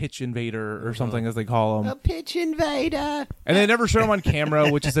has a pitch invader or something, as they call them. pitch invader. And they never show them on camera,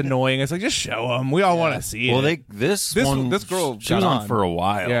 which is annoying. It's like, just show them. We all want to see it. Well, this girl she was got on on. for a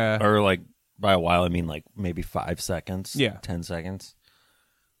while. Yeah. Or like, by a while, I mean like maybe 5 seconds. Yeah. 10 seconds.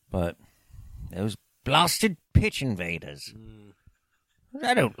 But Those blasted pitch invaders.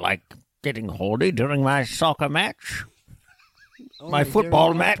 I don't like getting horny during my soccer match. My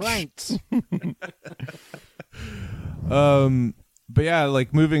football match. But yeah,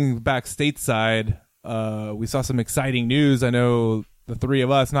 like moving back stateside, we saw some exciting news. I know the three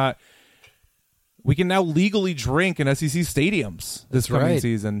of us, we can now legally drink in SEC stadiums this That's coming right.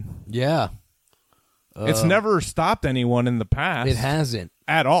 season. Yeah. It's never stopped anyone in the past. It hasn't.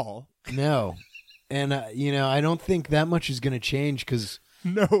 at all. No. And, I don't think that much is going to change because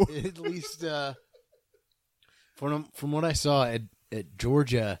No. at least from what I saw at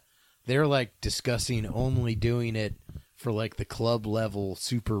Georgia, they're like discussing only doing it for like the club level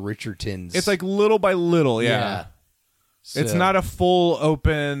Super Richardtons. It's like little by little, yeah. It's So, not a full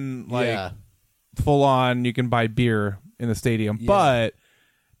open, like yeah. full on, you can buy beer in the stadium. Yeah. But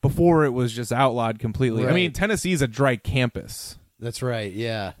before it was just outlawed completely. I Right. mean, Tennessee's a dry campus. That's right.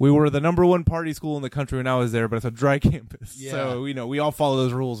 Yeah. We were the #1 party school in the country when I was there, but it's a dry campus. Yeah. So, we all follow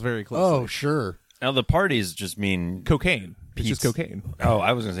those rules very closely. Oh, sure. now the parties just mean. Cocaine. It's just Pizza. cocaine. Oh,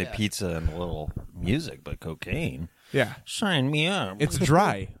 I was going to say pizza and a little music, but cocaine. Yeah. Sign me up. It's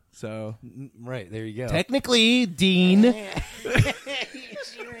dry. So Right. There you go. technically, Dean, it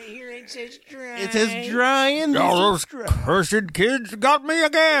says dry and All those cursed kids got me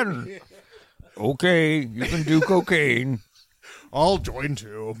again. Okay, you can do cocaine. I'll join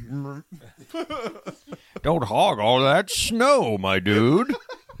too. Don't hog all that snow, my dude.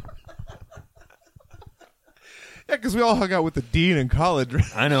 Yeah, because we all hung out with the dean in college.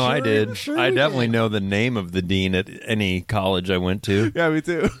 I know I did. sure I we definitely did. know the name of the dean at any college I went to. Yeah, me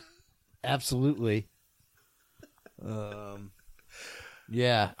too. Absolutely.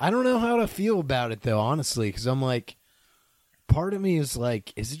 Yeah, I don't know how to feel about it though, honestly, because I'm like, part of me is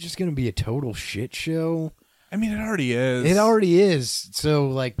like, is it just going to be a total shit show? I mean, it already is. It already is. So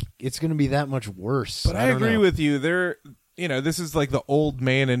like, it's going to be that much worse. But I don't agree know. with you. This is like the old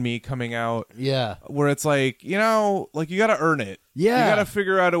man in me coming out, Yeah. where it's like, you got to earn it. Yeah. You got to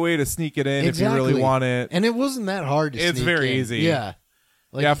figure out a way to sneak it in Exactly. if you really want it. And it wasn't that hard to It's sneak very in. easy. Yeah.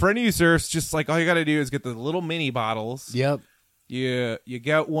 Like, Yeah, for any of you surfs, just like all you got to do is get the little mini bottles. Yep. You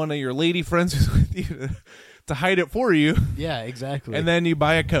get one of your lady friends who's with you to hide it for you, Yeah, exactly. and then you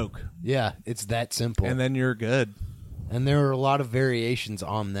buy a Coke, yeah, it's that simple. and then you're good. And there are a lot of variations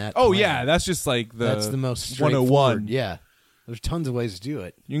on that. Oh plan. yeah, that's just like That's the most straightforward. 101. Yeah. There's tons of ways to do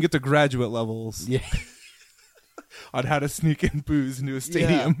it. You can get to graduate levels Yeah. on how to sneak in booze into a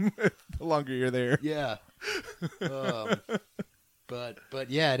stadium. The longer you're there. Yeah. But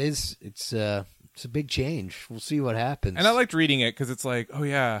yeah, it is. It's a big change. We'll see what happens. And I liked reading it because it's like, oh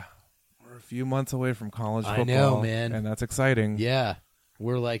yeah, we're a few months away from college I football. know, man. And that's exciting. Yeah,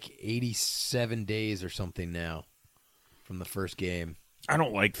 we're like 87 days or something now from the first game. I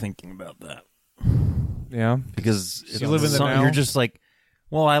don't like thinking about that Yeah. because You live in the now? You're just like,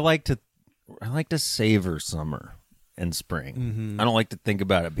 well, I like to savor summer and spring. Mm-hmm. I don't like to think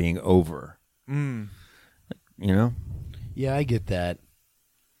about it being over. Mm. You know, Yeah, I get that.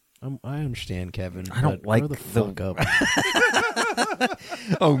 I understand, Kevin. I don't but like grow the fuck up.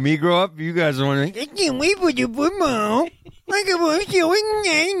 oh, me grow up. You guys are wondering. I can't wait for your football. I can watch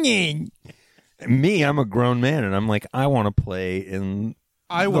you. Me, I'm a grown man, and I'm like, I want to play in.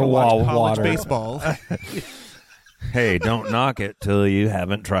 I the want to watch wall college water. baseball. Hey, don't knock it till you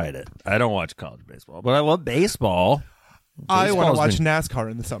haven't tried it. I don't watch college baseball, but I love baseball. I want to Baseball's watch been- NASCAR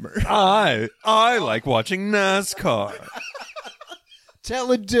in the summer. I like watching NASCAR.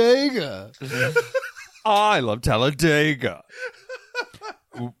 Talladega. I love Talladega.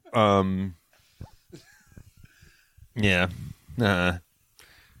 Yeah.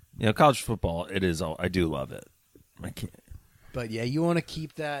 College football, it is all I do love it. I can't. But yeah, you want to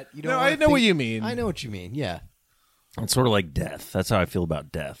keep that. You don't. No, wanna I know what think- you mean. I know what you mean. Yeah, It's sort of like death. That's how I feel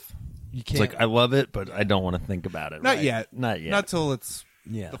about death. you It's can't. like I love it, but I don't want to think about it. Not right? yet. Not yet. Not till it's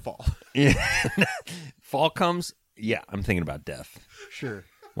yeah, the fall. Yeah. Fall comes. Yeah, I'm thinking about death. sure.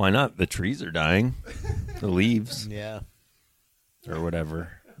 Why not? The trees are dying. The leaves Yeah. or whatever.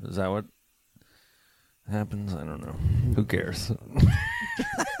 Is that what happens? I don't know. Who cares?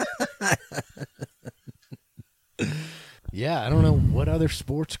 Yeah, I don't know what other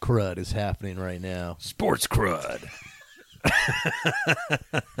sports crud is happening right now. Sports crud.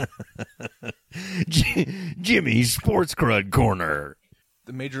 Jimmy's Sports Crud Corner.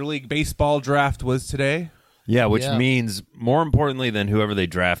 The Major League Baseball draft was today. Yeah, which Yeah. means more importantly than whoever they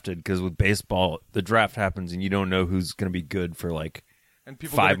drafted, because with baseball, the draft happens and you don't know who's going to be good for like And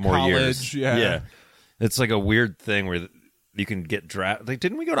people 5 go to more college. years. Yeah. It's like a weird thing where you can get drafted. Like,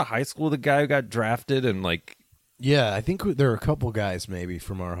 didn't we go to high school with a guy who got drafted and like, Yeah, I think there are a couple guys maybe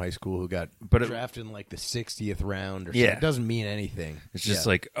from our high school who got But it- drafted in like the 60th round or Yeah. something. It doesn't mean anything. it's just Yeah.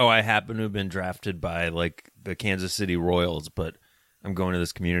 like, oh, I happen to have been drafted by like the Kansas City Royals, but I'm going to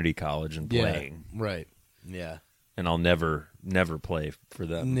this community college and playing, Right. Yeah. and I'll never play for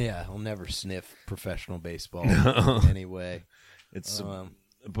them. Yeah, I'll never sniff professional baseball anyway. It's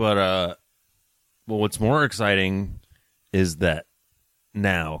But well, what's more exciting is that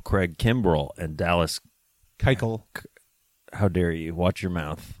now Craig Kimbrell and Dallas. Keuchel. How dare you? Watch your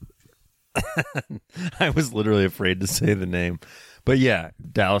mouth. I was literally afraid to say the name, but yeah,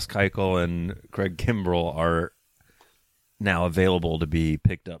 Dallas Keuchel and Craig Kimbrell are now available to be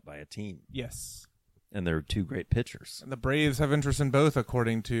picked up by a team, Yes. and they're two great pitchers. And the Braves have interest in both,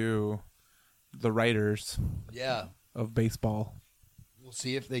 according to the writers yeah, of baseball. we'll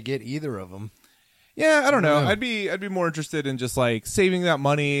see if they get either of them. Yeah, I don't know. Yeah. I'd be more interested in just like saving that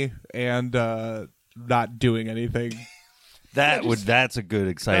money and not doing anything. That's a good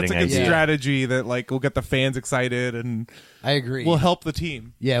exciting That's a good idea. strategy that like will get the fans excited and I agree. will help the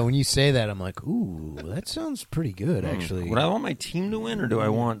team. Yeah, when you say that, I'm like, ooh, that sounds pretty good, actually. Would I want my team to win, or do I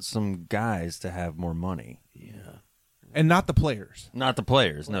want some guys to have more money? Yeah. And not the players. Not the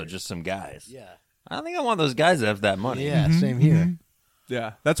players, no, just some guys. Yeah. I think I want those guys to have that money. Yeah, same here.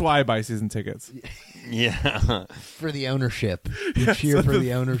 Yeah, that's why I buy season tickets. Yeah. For the ownership. You cheer for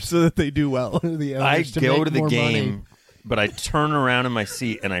the owners. so that they do well. The I owners to go make to the more game money. but I turn around in my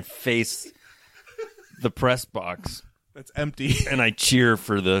seat and I face the press box That's empty. and I cheer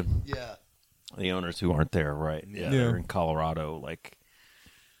for the Yeah. owners who aren't there, right? Yeah, they're in Colorado, like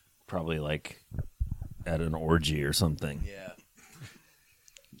probably like at an orgy or something. Yeah.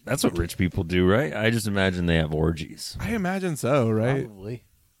 That's what rich people do, right? I just imagine they have orgies. I imagine so, right? Probably.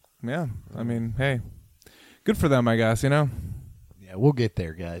 Yeah. I mean, hey, good for them, I guess. Yeah, we'll get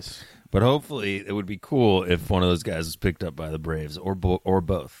there, guys. But hopefully, it would be cool if one of those guys was picked up by the Braves or both.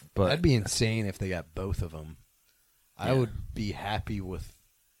 But That'd be insane if they got both of them. I would be happy with.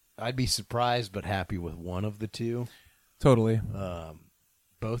 I'd be surprised, but happy with one of the two. Totally.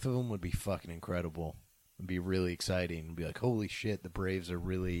 Both of them would be fucking incredible. It'd be really exciting. It'd be like, holy shit, the Braves are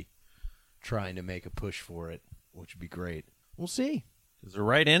really trying to make a push for it, which would be great. We'll see. 'cause they're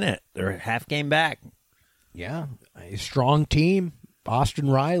right in it. They're half game back. Yeah, a strong team. Austin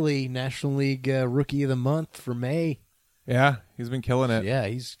Riley, National League Rookie of the Month for May. Yeah, he's been killing it. Yeah,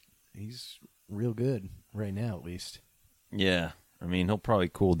 he's real good right now, at least. Yeah, I mean he'll probably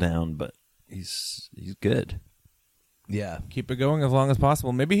cool down, but he's good. Yeah, Keep it going as long as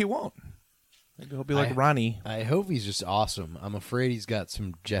possible. Maybe he won't. Maybe he'll be like Ronnie. I hope he's just awesome. I'm afraid he's got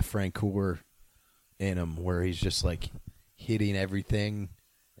some Jeff Francoeur in him, where he's just like hitting everything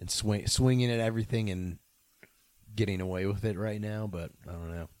and swinging at everything and getting away with it right now. But I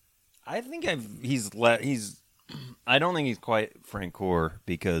don't know. I think I don't think he's quite Francoeur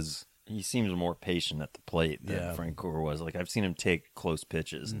because he seems more patient at the plate than Francoeur was. Like I've seen him take close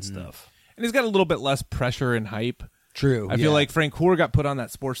pitches and stuff. And he's got a little bit less pressure and hype. True. I feel like Francoeur got put on that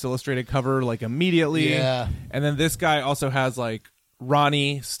Sports Illustrated cover like immediately. Yeah. And then this guy also has like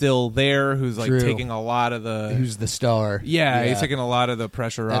Ronnie still there, who's like True. taking a lot of the who's the star. Yeah, he's taking a lot of the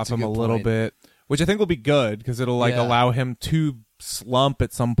pressure That's off him a a good little point. bit, which I think will be good because it'll like allow him to slump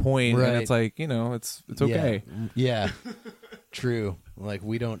at some point, Right. and it's like, it's okay. Yeah. True. Like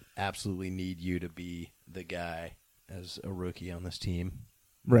we don't absolutely need you to be the guy as a rookie on this team.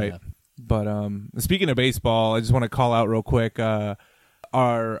 Right. Yeah. But speaking of baseball, I just want to call out real quick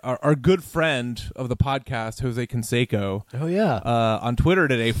our good friend of the podcast, Jose Canseco, Oh yeah. on Twitter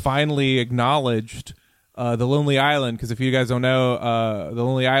today finally acknowledged The Lonely Island, because if you guys don't know, The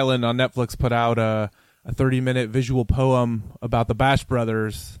Lonely Island on Netflix put out a 30-minute visual poem about the Bash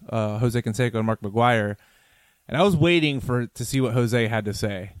Brothers, Jose Canseco and Mark McGuire. And I was waiting to see what Jose had to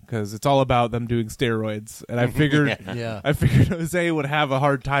say, because it's all about them doing steroids. And I figured Yeah. I figured Jose would have a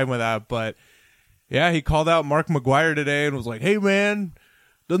hard time with that. But yeah, he called out Mark McGuire today and was like, "Hey man,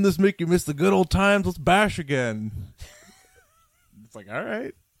 doesn't this make you miss the good old times? Let's bash again." It's like, all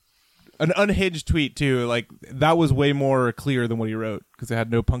right. An unhinged tweet too. Like that was way more clear than what he wrote, because it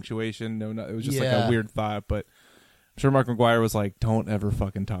had no punctuation. It was just like a weird thought. But I'm sure Mark McGuire was like, "Don't ever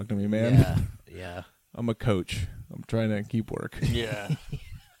fucking talk to me, man. Yeah. Yeah. I'm a coach. I'm trying to keep work." Yeah.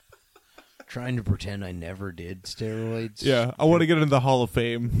 Trying to pretend I never did steroids. Yeah, I want to get into the Hall of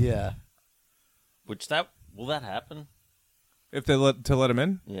Fame Yeah. Will that happen? if they let him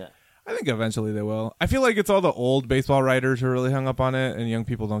in. Yeah. I think eventually they will. I feel like it's all the old baseball writers who are really hung up on it, and young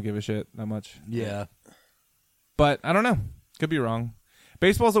people don't give a shit that much. Yeah. But I don't know. Could be wrong.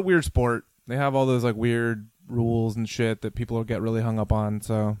 Baseball's a weird sport. They have all those like weird rules and shit that people get really hung up on.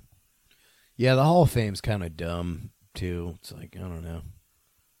 So Yeah, the Hall of Fame's kind of dumb, too. It's like, I don't know.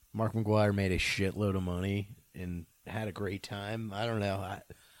 Mark McGuire made a shitload of money and had a great time. I don't know.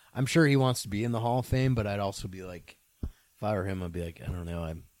 I'm sure he wants to be in the Hall of Fame, but I'd also be like, if I were him, I'd be like, I don't know,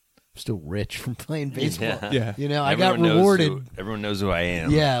 I'm still rich from playing baseball. Yeah. You know, I got Everyone knows rewarded. everyone knows who I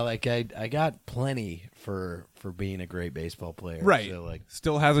am. Yeah, like I got plenty for being a great baseball player. right, So like,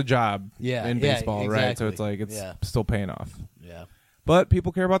 still has a job. Yeah, in yeah, baseball, right? So exactly. it's like it's Yeah. still paying off. yeah. But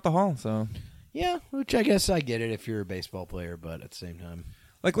people care about the Hall, so Yeah, which I guess I get it if you're a baseball player, but at the same time.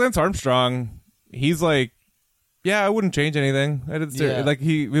 like Lance Armstrong, he's like, yeah, I wouldn't change anything. I did Yeah. like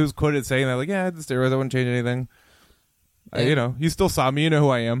he was quoted saying that, like, yeah, I did steroids, I wouldn't change anything. And- You still saw me, you know who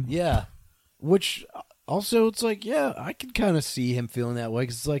I am. Yeah. Which also, it's like, yeah, I could kind of see him feeling that way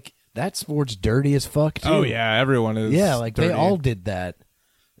because it's like that sport's dirty as fuck too. Oh yeah, everyone is. Yeah, like they dirty. all did that,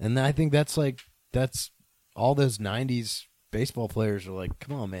 and I think that's all those '90s baseball players are like,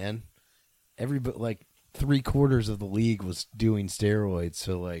 come on, man. Everybody, like 3/4 of the league was doing steroids,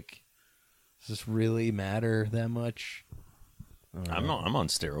 so like, does this really matter that much? I'm on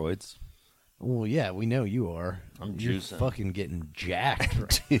steroids. Well, yeah, we know you are. I'm You're juicing. fucking getting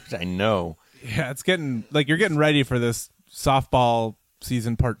jacked. Dude, I know. Yeah, it's getting like you're getting ready for this softball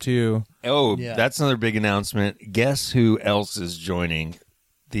season part 2. Oh, Yeah. that's another big announcement. Guess who else is joining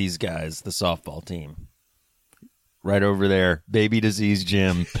these guys, the softball team? Right over there, Baby Disease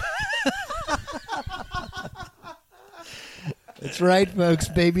Jim. That's right, folks.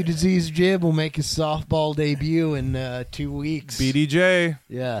 Baby Disease Jib will make his softball debut in 2 weeks. BDJ.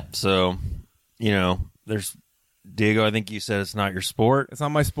 Yeah. So, there's Diego. I think you said it's not your sport. It's not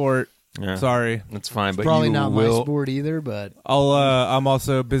my sport. Yeah. Sorry. That's fine, but Probably you not will. my sport either, but I'm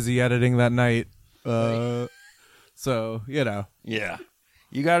also busy editing that night. So, Yeah,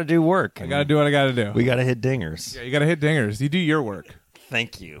 you got to do work. I got to do what I got to do. We got to hit dingers. Yeah, you got to hit dingers. You do your work.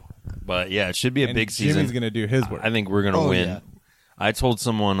 Thank you. But yeah, it should be a And big season. Jimmy's going to do his work. I think we're gonna Oh, win. yeah. I told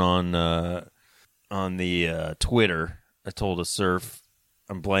someone on the Twitter. I told a surf.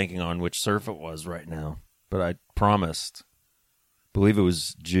 I'm blanking on which surf it was right now, but I promised. Believe it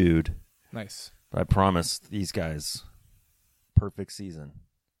was Jude. Nice. But I promised these guys perfect season,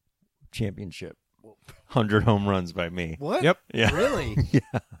 championship, 100 home runs by me. what? Yep. Yeah, Really?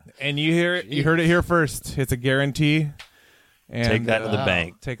 And you hear it. You heard it here first. It's a guarantee. And take that to the Wow.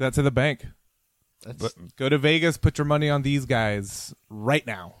 bank. Take that to the bank. That's Go to Vegas. Put your money on these guys right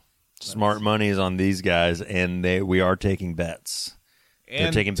now. Smart money is on these guys, and we are taking bets. They're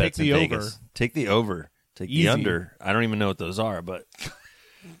And taking take bets in the Vegas. over. Take the over. Take Easy. the under. I don't even know what those are, but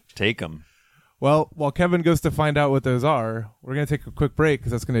take them. Well, while Kevin goes to find out what those are, we're going to take a quick break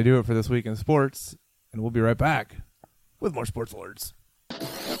because that's going to do it for this week in sports. And we'll be right back with more Sports Lords.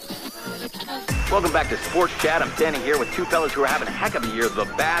 Welcome back to Sports Chat. I'm standing here with two fellas who are having a heck of a year, the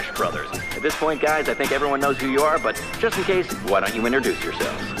Bash Brothers. At this point, guys, I think everyone knows who you are, but just in case, why don't you introduce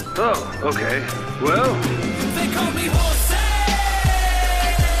yourselves? Oh, okay. Well, They call me Jose.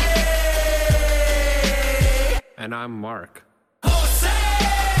 and I'm Mark. Jose.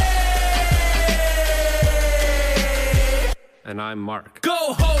 And I'm Mark. Go,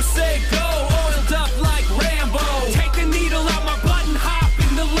 Jose, go. Oiled up like Rambo. Take the needle out my button, hop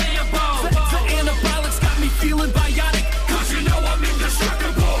in the Lambo. The anabolics got me feeling bionic. Cause you know I'm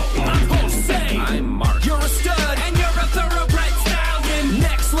indestructible. I'm Jose. I'm Mark. You're a stud and you're a thoroughbred stallion.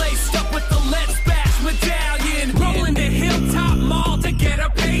 Necks laced up with the Let's Bash medallion. Rolling to Hilltop Mall to get a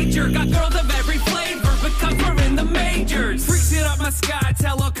pager. Got girls of every flavor because we're in the majors. Freaks it up my sky,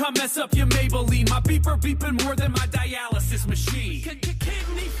 tell her come mess up your Maybelline. My beeper beeping more than my dialysis machine. Kidney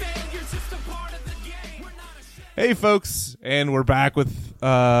failure's just a part of the game. We're not ashamed. Hey, folks. And we're back with,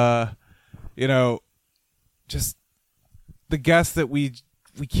 just the guests that we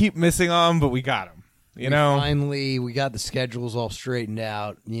keep missing on, but we got them. Finally, we got the schedules all straightened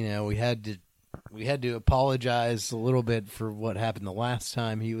out. We had to apologize a little bit for what happened the last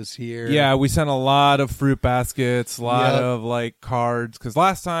time he was here. Yeah, we sent a lot of fruit baskets, a lot Yep. of cards, because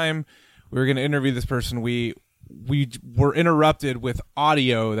last time we were going to interview this person, we were interrupted with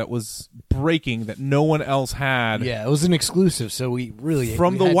audio that was breaking that no one else had. Yeah, it was an exclusive, so we really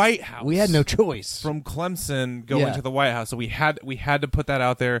From we the had- White House. We had no choice. From Clemson going Yeah. to the White House, so we had to put that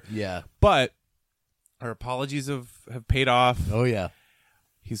out there. Yeah. But our apologies have paid off. Oh yeah.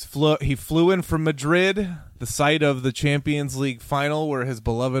 He flew in from Madrid, the site of the Champions League final where his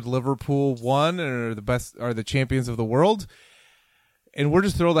beloved Liverpool won and are the champions of the world. And we're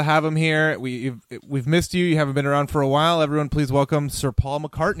just thrilled to have him here. We've missed you. You haven't been around for a while. Everyone, please welcome Sir Paul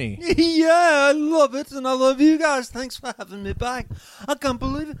McCartney. Yeah, I love it, and I love you guys. Thanks for having me back. I can't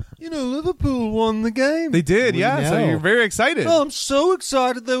believe it. Liverpool won the game. They did, We yeah. So know. you're very excited. Oh, I'm so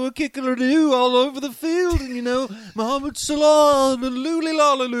excited. They were kicking a do all over the field, and Mohamed Salah, the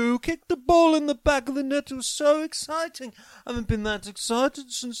loo kicked the ball in the back of the net. It was so exciting. I haven't been that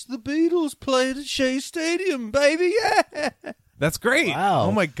excited since the Beatles played at Shea Stadium, baby. Yeah. That's great. Wow.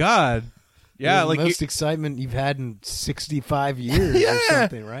 Oh my God. Yeah, the most excitement you've had in 65 years or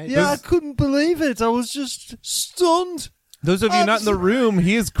something, right? Yeah, I couldn't believe it. I was just stunned. those of you not in the room,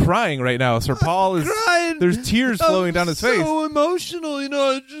 he is crying right now. Sir Paul is crying. There's tears flowing down his face. So emotional,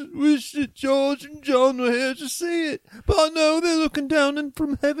 I just wish that George and John were here to see it. But I know they're looking down and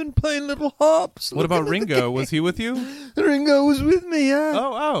from heaven playing little harps. What about looking at the Ringo? game. Was he with you? Ringo was with me, yeah.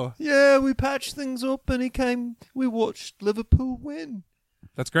 Oh. Yeah, we patched things up and he came. We watched Liverpool win.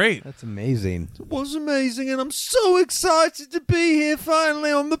 That's great. That's amazing. It was amazing, and I'm so excited to be here finally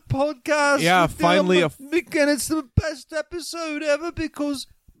on the podcast. Yeah, with you. finally And it's the best episode ever because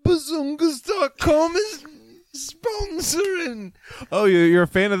Bazungas.com is sponsoring. Oh, you're a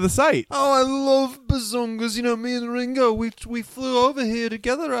fan of the site. Oh, I love Bazungas. Me and Ringo, we flew over here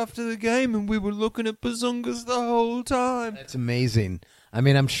together after the game, and we were looking at Bazungas the whole time. That's amazing. I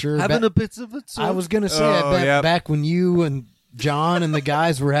mean, I'm sure. Having a bit of a talk. I was gonna say, Oh, I bet yep. back when you and John and the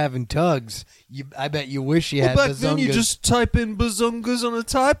guys were having tugs, I bet you wish you Well, had back then you bazungas. just type in Bazungas on a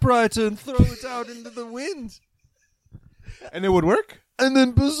typewriter and throw it out into the wind. And it would work? And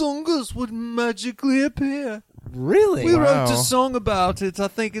then Bazungas would magically appear. Really? We Wow. wrote a song about it. I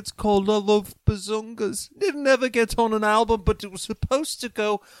think it's called I Love Bazungas. It never gets on an album, but it was supposed to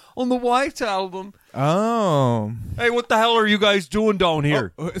go on the White Album. Oh. Hey, what the hell are you guys doing down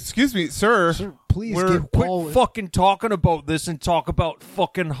here? Excuse me, sir. Sir, please We're- give Paul. Quit fucking talking about this and talk about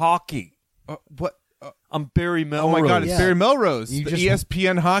fucking hockey. What? I'm Barry Oh Melrose. my God! It's Yeah. Barry Melrose, You the just-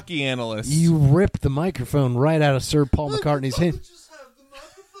 ESPN hockey analyst. You ripped the microphone right out of Sir Paul McCartney's hand.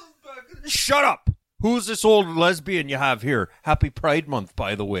 Shut up! Who's this old lesbian you have here? Happy Pride Month,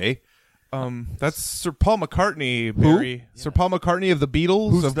 by the way. That's Sir Paul McCartney, Barry. Sir Paul McCartney of the Beatles,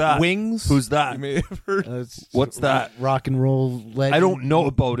 Who's of that? Wings. Who's that? You may have heard. What's that? Rock and roll legend. I don't know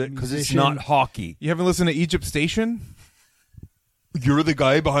about it because it's musician. not hockey. You haven't listened to Egypt Station? You're the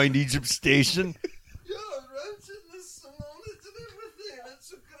guy behind Egypt Station?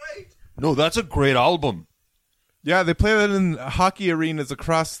 No, that's a great album. Yeah, they play that in hockey arenas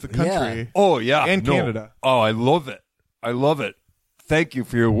across the country. Oh, yeah. And No. Canada. Oh, I love it. I love it. Thank you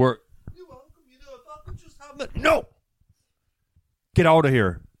for your work. You're welcome. You know, if I could just have it. No! Get out of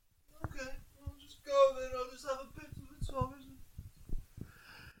here. Okay, I'll just go then. I'll just have a bit of it. So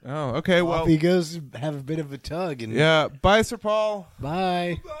Oh, okay. Well, Off he goes to have a bit of a tug. And yeah. Bye, Sir Paul.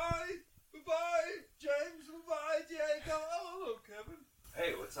 Bye. bye, bye, James, bye, Diego. Oh, hello, Kevin.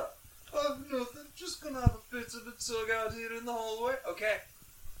 Hey, what's up? Oh, nothing. Just gonna have a bit of a tug out here in the hallway. Okay.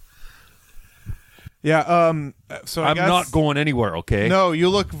 Yeah. So I I'm guess, not going anywhere, okay? No, you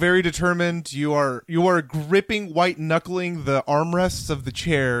look very determined. You are gripping, white knuckling the armrests of the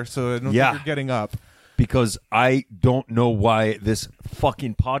chair, so I don't Yeah. think you're getting up. Because I don't know why this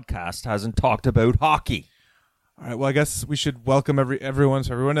fucking podcast hasn't talked about hockey. All right. Well, I guess we should welcome everyone.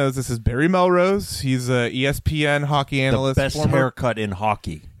 So everyone knows this is Barry Melrose. He's a ESPN hockey analyst, The best former, haircut in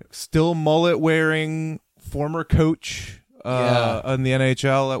hockey. still mullet wearing, former coach in the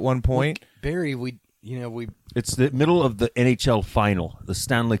NHL at one point. Barry, we It's the middle of the NHL final, the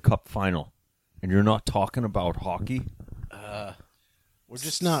Stanley Cup final. And you're not talking about hockey? we're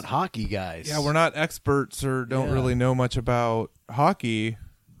just not hockey guys. Yeah, we're not experts or don't Yeah. really know much about hockey.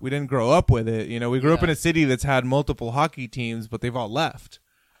 We didn't grow up with it. You know, we grew up in a city that's had multiple hockey teams, but they've all left.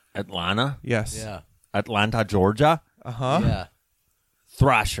 Atlanta? Yes. Yeah. Atlanta, Georgia? Uh-huh. Yeah.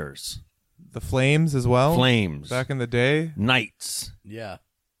 Thrashers. The Flames as well. Flames. Back in the day. Knights. Yeah.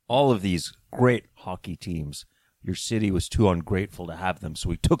 All of these great hockey teams. Your city was too ungrateful to have them, so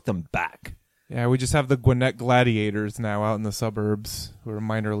we took them back. Yeah, we just have the Gwinnett Gladiators now out in the suburbs, who are a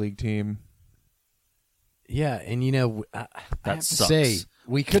minor league team. Yeah, and I have to sucks. say,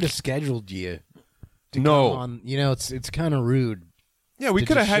 we could have scheduled you to No. come on. it's kind of rude. Yeah, we To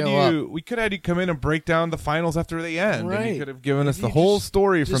could have just had show you. We could have had you come in and break down the finals after they end, and Right. you could have given us If the you whole just-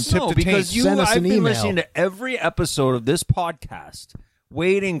 story from tip to because tape. you, Send us I've an been email. listening to every episode of this podcast,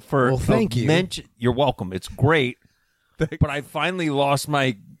 waiting for. Well, thank you. You're welcome. It's great, Thanks. but I finally lost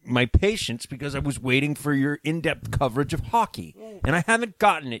my patience because I was waiting for your in-depth coverage of hockey, and I haven't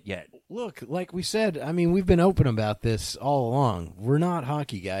gotten it yet. Look, like we said, I mean, we've been open about this all along. We're not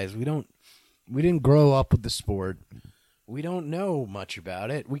hockey guys. We didn't grow up with the sport. We don't know much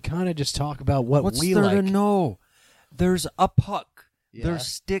about it. We kind of just talk about what What's we there like. to know? There's a puck. Yeah. There's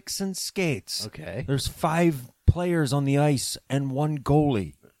sticks and skates. Okay. There's 5 players on the ice and 1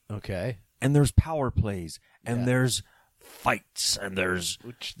 goalie. Okay. And there's power plays. And Yeah. there's fights. And there's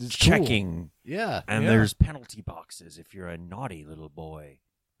Which is checking. Yeah. And Yeah. there's penalty boxes if you're a naughty little boy.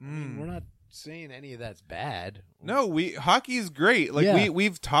 We're not saying any of that's bad. No, hockey is great. Like Yeah.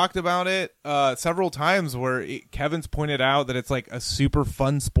 we've talked about it several times where Kevin's pointed out that it's like a super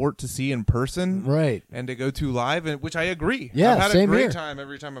fun sport to see in person, Right. and to go to live, and which I agree. Yeah, I've had same a great here. time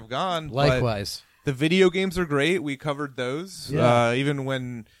every time I've gone. but Likewise. the video games are great. We covered those. Yeah. Even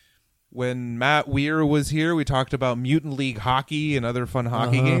when Matt Weir was here, we talked about Mutant League hockey and other fun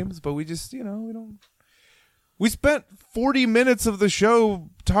hockey games. But we just, we don't. We spent 40 minutes of the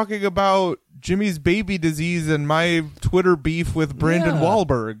show talking about Jimmy's baby disease and my Twitter beef with Brandon Yeah.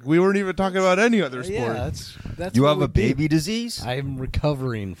 Wahlberg. We weren't even talking about any other sport. Yeah, that's You what have we a do. baby disease? I'm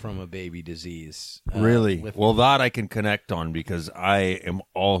recovering from a baby disease. Really? with- Well, that I can connect on because I am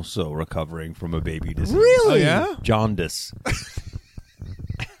also recovering from a baby disease. Oh, yeah? Jaundice.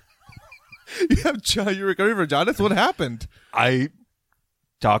 You're recovering from jaundice? What happened?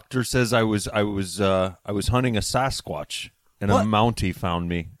 Doctor says I was hunting a Sasquatch and What? a Mountie found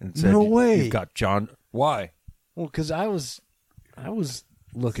me and said, No way. You've got John. Why? Well, because I was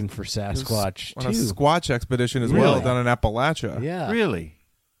looking for Sasquatch On too. a Squatch expedition as well Really? down in Appalachia. Yeah. Really?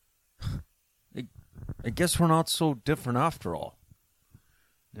 I guess we're not so different after all.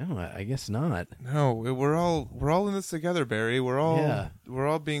 No, I guess not. No, we're all in this together, Barry. We're all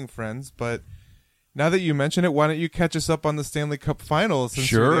Yeah. being friends, but Now that you mention it, why don't you catch us up on the Stanley Cup Finals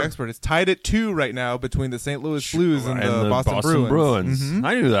since you're Sure. the expert? It's tied at 2 right now between the St. Louis Blues and the Boston Bruins. Mhm.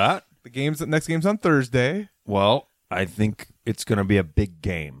 I knew that. The next game's on Thursday. Well, I think it's going to be a big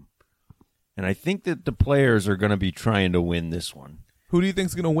game. And I think that the players are going to be trying to win this one. Who do you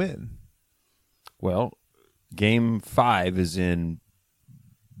think's going to win? Well, Game 5 is in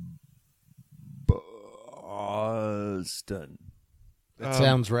Boston. That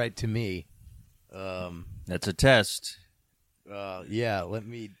sounds right to me. That's a test. Yeah, let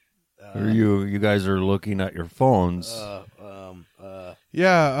me. You guys are looking at your phones.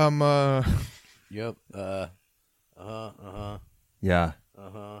 Yeah, Yep. Yeah.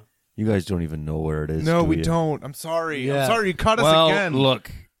 You guys don't even know where it is. no, do we you? don't. I'm sorry. Yeah. I'm sorry you caught us Well, again.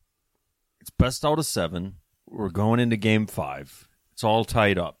 look, it's best out of 7. We're going into Game 5. It's all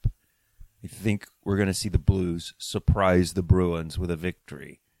tied up. I think we're going to see the Blues surprise the Bruins with a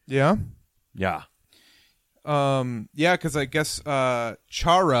victory. Yeah? Yeah. Yeah, because I guess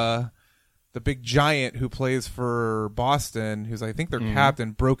Chara, the big giant who plays for Boston, who's I think their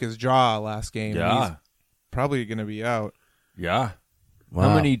captain, broke his jaw last game. Yeah. He's probably going to be out. Yeah. Wow.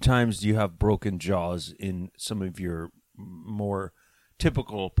 How many times do you have broken jaws in some of your more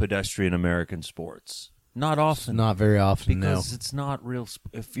typical pedestrian American sports? Not often. Not very often, because it's not real.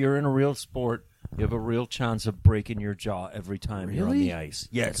 If you're in a real sport, you have a real chance of breaking your jaw every time you're on Really? the ice.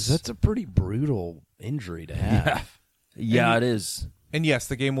 Yes. That's a pretty brutal injury to have. Yeah, it is. And yes,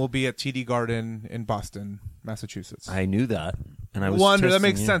 the game will be at TD Garden in Boston, Massachusetts. I knew that, and I was Wonder that testing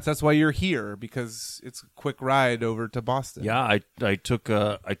makes you. sense. That's why you're here, because it's a quick ride over to Boston. Yeah, I took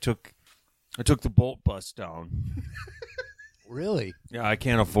the Bolt bus down. Really? Yeah, I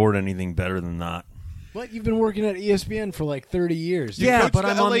can't afford anything better than that. But you've been working at ESPN for like 30 years. You Yeah, coached but the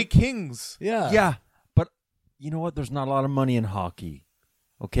I'm LA on- Kings. Yeah. Yeah, but you know what? There's not a lot of money in hockey.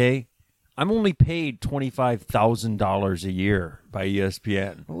 Okay, I'm only paid $25,000 a year by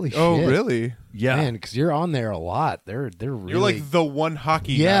ESPN. Holy shit. Oh, really? Yeah, Man, because you're on there a lot. They're really. You're like the one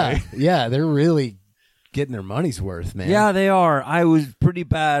hockey yeah, guy. yeah. They're really getting their money's worth, man. yeah, they are. I was pretty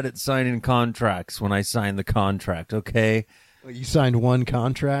bad at signing contracts when I signed the contract. Okay, You signed one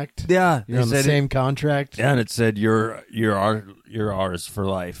contract. yeah, You're on the same contract. Yeah, and it said you're ours for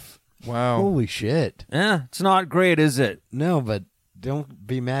life. Wow. Holy shit. Yeah, it's not great, is it? No, but don't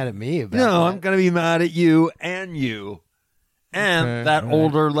be mad at me about No, that. I'm going to be mad at you and Okay, that all right.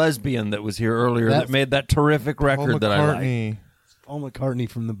 older lesbian that was here earlier that made that terrific Paul record that I like. McCartney. Paul McCartney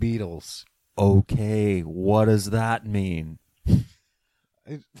from the Beatles. Okay, what does that mean?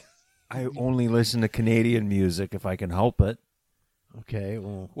 I only listen to Canadian music if I can help it. Okay,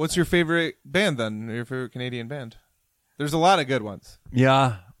 well, What's your favorite band then? Your favorite Canadian band? There's a lot of good ones.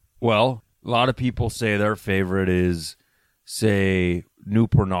 Yeah, well, a lot of people say their favorite is, say, New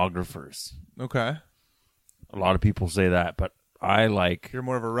Pornographers. Okay. A lot of people say that, but I like, You're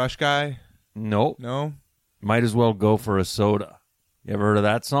more of a Rush guy? nope, No? might as well go for a soda. You ever heard of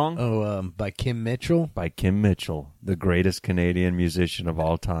that song? by Kim Mitchell. By Kim Mitchell, the greatest Canadian musician of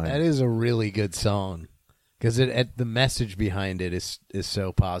all time. That is a really good song because the message behind it is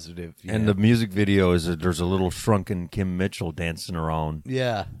so positive. you And know? the music video is there's a little shrunken Kim Mitchell dancing around.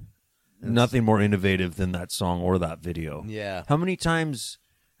 yeah, Nothing more innovative than that song or that video. yeah. How many times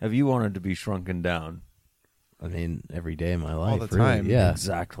have you wanted to be shrunken down? I mean, every day of my life, the really. time. Yeah,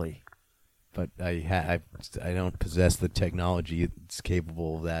 Exactly. but I don't possess the technology that's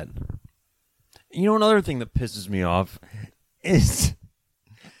capable of that. You know, another thing that pisses me off is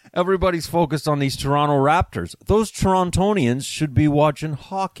everybody's focused on these Toronto Raptors. Those Torontonians should be watching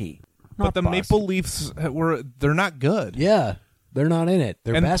hockey. But the Maple Leafs, they're not good. Yeah, they're not in it.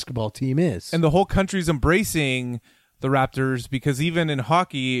 Their And- basketball team is. And the whole country's embracing the Raptors because even in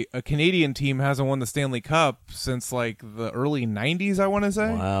hockey, a Canadian team hasn't won the Stanley Cup since like the early 90s, I want to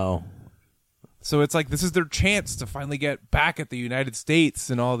say. wow. So it's like this is their chance to finally get back at the United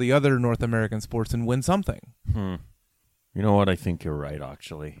States and all the other North American sports and win something. You know what? I think you're right,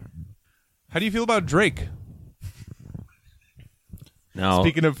 actually. How do you feel about Drake? Now,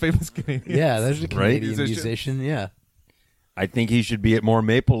 Speaking of famous Canadians. Yeah, there's a Right? Canadian Musician. musician. Yeah. I think he should be at more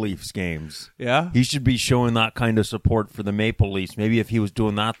Maple Leafs games. Yeah? He should be showing that kind of support for the Maple Leafs. Maybe if he was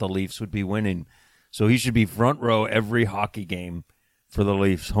doing that, the Leafs would be winning. So he should be front row every hockey game for the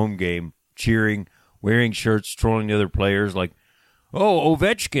Leafs home game, cheering, wearing shirts, trolling the other players like, "Oh,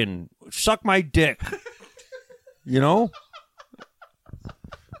 Ovechkin, suck my dick." You know?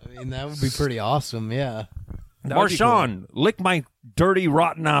 I mean, that would be pretty awesome. Yeah. That would be cool. Marshawn, lick my dirty,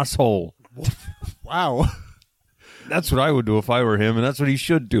 rotten asshole. Wow. That's what I would do if I were him, and that's what he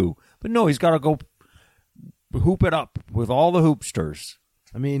should do. But no, he's got to go hoop it up with all the hoopsters.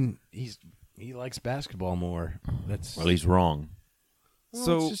 I mean, he's He likes basketball more. That's Well, he's wrong.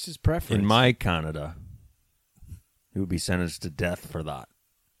 So it's just his preference. In my Canada, he would be sentenced to death for that.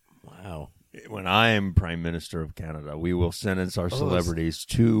 wow. When I am Prime Minister of Canada, we will sentence our celebrities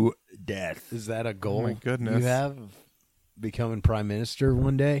to death. Is that a goal? Oh, my goodness. You have becoming prime minister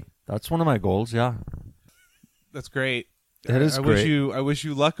one day? That's one of my goals, yeah. that's great. That is I great. wish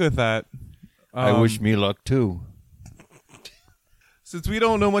you luck with that. I wish me luck, too. Since we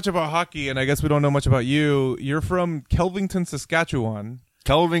don't know much about hockey, and I guess we don't know much about you, you're from Kelvington, Saskatchewan.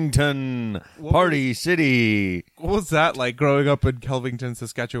 Kelvington, Party City. What was that like growing up in Kelvington,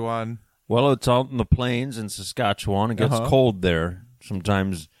 Saskatchewan? Well, it's out in the plains in Saskatchewan. It gets cold there.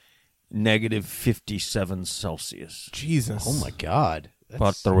 Sometimes negative 57 Celsius. Jesus. Oh, my God.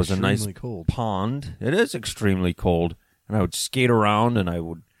 But there was a nice extremely cold. pond. It is extremely cold. And I would skate around,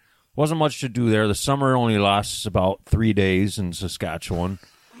 and wasn't much to do there. The summer only lasts about 3 days in Saskatchewan.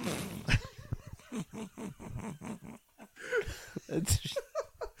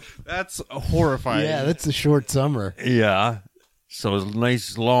 That's horrifying. Yeah, that's a short summer. Yeah. So it's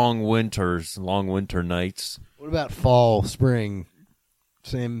nice long winters, long winter nights. What about fall, spring?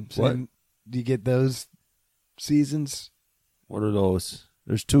 Same. What? Do you get those seasons? What are those?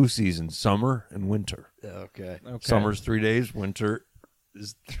 There's 2 seasons, summer and winter. Okay. Summer's 3 days, winter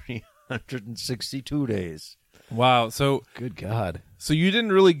is 362 days. Wow. So Good God. you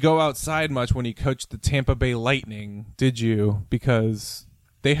didn't really go outside much when you coached the Tampa Bay Lightning, did you? Because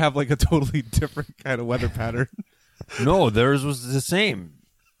they have like a totally different kind of weather pattern. No, theirs was the same.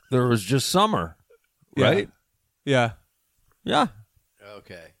 There was just summer, right? Yeah. Yeah.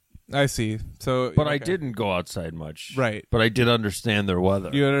 Okay. I see. So, But I okay. didn't go outside much. Right. But I did understand their weather.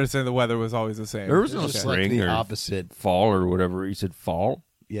 You understand the weather was always the same. There was no Just like spring the or opposite. fall or whatever. You said fall?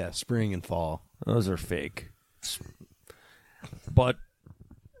 Yeah, spring and fall. Those are fake. But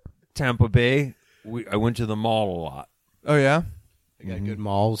Tampa Bay, I went to the mall a lot. Oh yeah, They got good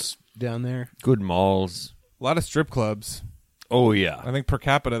malls down there. Good malls. a lot of strip clubs. Oh, yeah. I think per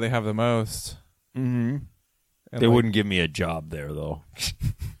capita they have the most. Mm-hmm. And They like- wouldn't give me a job there, though.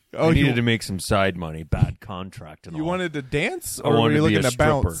 Oh, I needed you, to make some side money. Bad contract and you all. wanted to dance, I or were wanted you to be looking a to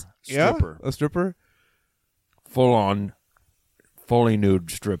bounce? stripper. Yeah, a stripper. Full on, fully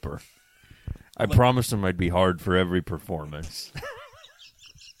nude stripper. I promised them I'd be hard for every performance.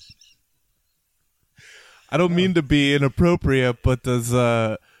 I don't mean to be inappropriate, but does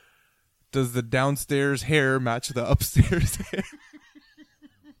the downstairs hair match the upstairs hair?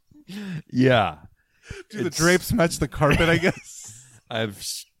 Yeah. Do the drapes match the carpet? I guess. I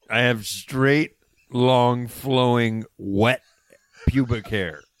have straight, long, flowing, wet pubic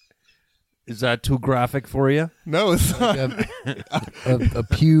hair. Is that too graphic for you? No, it's not. A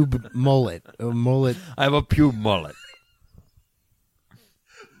pube mullet. A mullet. I have a pube mullet.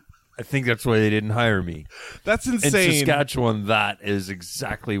 I think that's why they didn't hire me. That's In insane. Saskatchewan, that is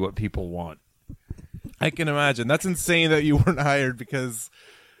exactly what people want. I can imagine. That's insane that you weren't hired because,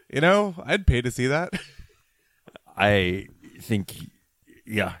 I'd pay to see that. I think,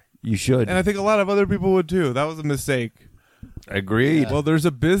 yeah, you should. And I think a lot of other people would too. That was a mistake. Agreed. Well, there's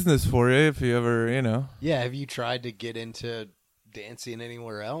a business for you if you ever, Yeah, have you tried to get into dancing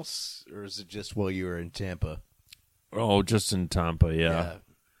anywhere else? Or is it just while you were in Tampa? Oh, just in Tampa, yeah.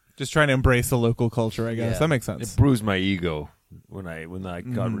 just trying to embrace the local culture, I guess. Yeah. That makes It sense. bruised my ego when I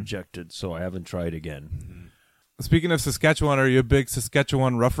got rejected, so I haven't tried again. Speaking of Saskatchewan, are you a big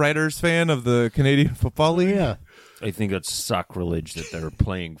Saskatchewan Roughriders fan of the Canadian Football League? Yeah. I think it's sacrilege that they're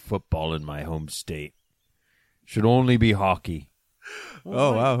playing football in my home state. Should only be hockey.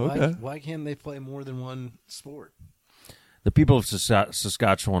 Oh, wow, okay. Why can't they play more than one sport? The people of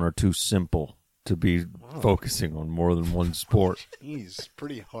Saskatchewan are too simple to be focusing on more than one sport. Jeez,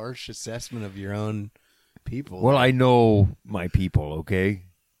 pretty harsh assessment of your own people. Well, I know my people, okay?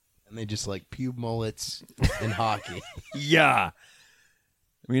 And they just like pube mullets and hockey. Yeah.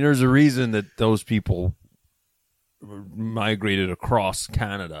 I mean, there's a reason that those people migrated across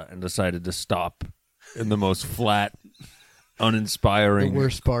Canada and decided to stop in the most flat, The uninspiring.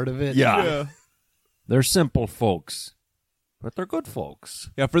 worst part of it. Yeah. They're simple folks, but they're good folks.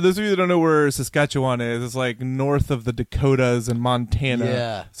 Yeah, for those of you that don't know where Saskatchewan is, it's like north of the Dakotas and Montana.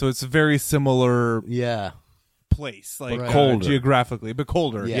 Yeah. So it's a very similar Yeah. place, like But colder. geographically, but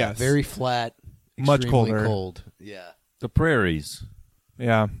colder. Yeah. Yes, Very flat. Much extremely colder. Cold. Yeah. The prairies.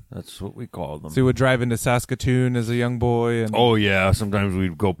 Yeah. That's what we call them. So you would drive into Saskatoon as a young boy, and Oh, yeah. Sometimes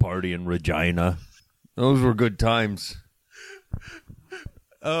we'd go party in Regina. Those were good times.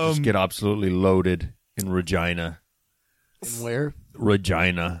 Just get absolutely loaded in Regina. And where?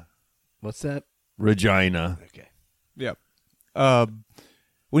 Regina. What's that? Regina. Okay. Yep.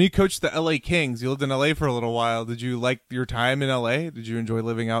 When you coached the LA Kings, you lived in LA for a little while. Did you like your time in LA? Did you enjoy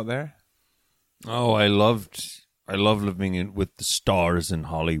living out there? Oh, I love living with the stars in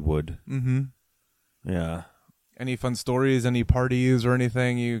Hollywood. Mm-hmm. Yeah. Any fun stories, any parties or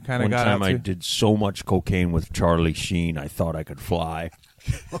anything you kind of One got time out to? I did so much cocaine with Charlie Sheen, I thought I could fly.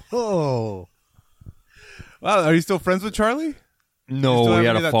 Oh. Wow, are you still friends with Charlie? You No, still we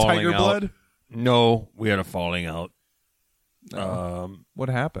have had any a of that falling tiger out. blood? No, we had a falling out. What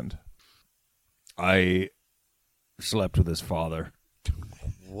happened? I slept with his father.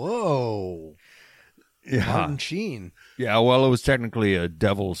 Whoa. Yeah. Martin Sheen. Yeah, well, it was technically a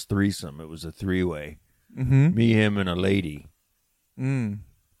devil's threesome. It was a three-way. Mm-hmm. Me, him, and a lady. Mm.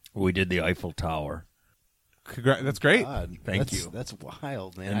 We did the Eiffel Tower. That's great. God, Thank you. That's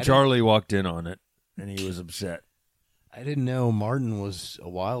wild, man. And Charlie walked in on it, and he was upset. I didn't know Martin was a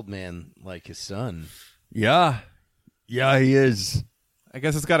wild man like his son. Yeah. Yeah, he is. I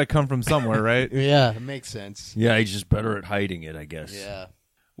guess it's got to come from somewhere, right? Yeah, it makes sense. Yeah, he's just better at hiding it, I guess. Yeah.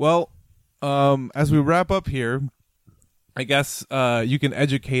 Well, as we wrap up here, I guess you can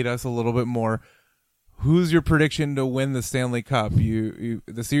educate us a little bit more. Who's your prediction to win the Stanley Cup?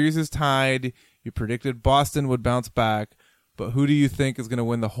 The series is tied. You predicted Boston would bounce back, but who do you think is going to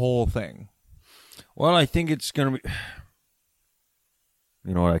win the whole thing? Well, I think it's going to be...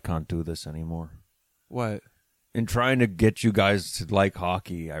 You know what? I can't do this anymore. What? In trying to get you guys to like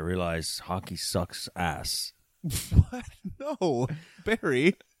hockey, I realize hockey sucks ass. What? No,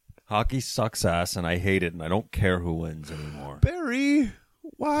 Barry. Hockey sucks ass, and I hate it, and I don't care who wins anymore. Barry,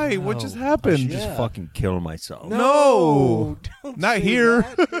 why? What just I happened? should just fucking kill myself. No, don't not say here.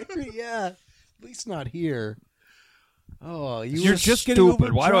 that. Yeah, at least not here. Oh, You're were just getting Stupid.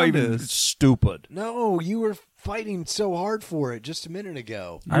 over Why do I even... jaundice. It's stupid. No, you were fighting so hard for it just a minute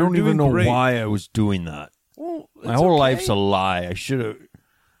ago. I don't You're even doing know great. why I was doing that. Well, My whole life's a lie. I should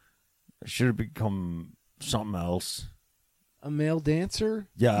have become something else. a male dancer.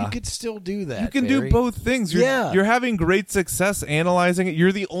 Yeah. You could still do that. You can Barry. do both things. You're having great success analyzing it.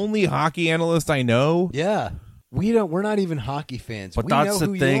 You're the only hockey analyst I know. Yeah. We're not even hockey fans. But we that's know the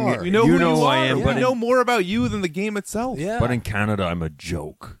who thing. You are. We know You who know you I are. am, We but know more about you than the game itself. Yeah. But in Canada, I'm a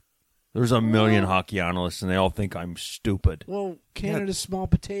joke. There's a million hockey analysts, and they all think I'm stupid. Well, Canada's small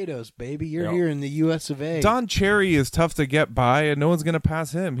potatoes, baby. You're Yeah. here in the U.S. of A. Don Cherry is tough to get by, and no one's going to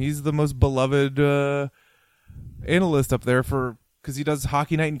pass him. He's the most beloved analyst up there because he does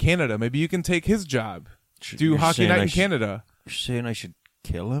Hockey Night in Canada. Maybe you can take his job. Do You're Hockey saying Night I in should- Canada. You're saying I should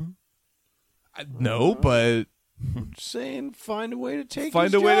kill him? No, but saying find a way to take find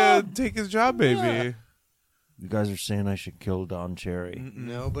his a way to job. take his job, baby. Yeah. You guys are saying I should kill Don Cherry.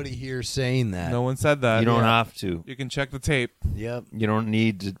 Nobody here saying that. No one said that. You don't have to. You can check the tape. Yep. You don't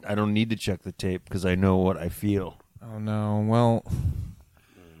need to. I don't need to check the tape because I know what I feel. Oh no. Well,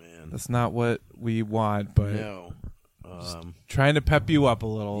 that's not what we want. But No. trying to pep you up a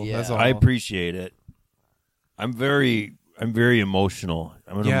little. Yeah. That's all. I appreciate it. I'm very emotional.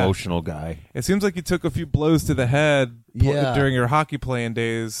 I'm an Yeah. emotional guy. It seems like you took a few blows to the head Yeah. during your hockey playing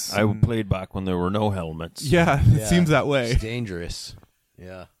days. I played back when there were no helmets. Yeah, it seems that way. It's dangerous.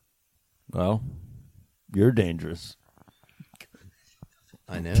 Yeah. Well, you're dangerous.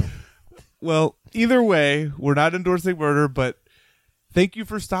 I know. Well, either way, we're not endorsing murder, but thank you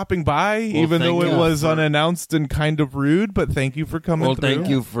for stopping by, even though thank it you was for- unannounced and kind of rude, but thank you for coming Well, through. thank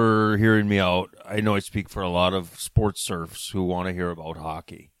you for hearing me out. I know I speak for a lot of sports serfs who want to hear about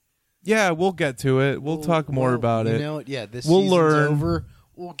hockey. Yeah, we'll get to it. We'll talk more about you it. know what? Yeah, this We'll season's learn. over.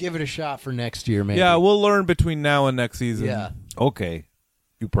 We'll give it a shot for next year, maybe. Yeah, we'll learn between now and next season. Yeah. Okay.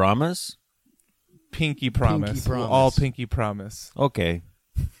 You promise? Pinky promise. Pinky promise. We'll all pinky promise. Okay.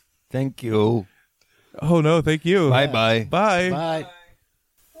 Thank you. Oh, no, thank you. Bye-bye. Bye. Bye.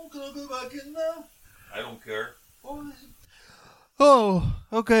 Oh, can I go back in now? I don't care. Oh, Oh,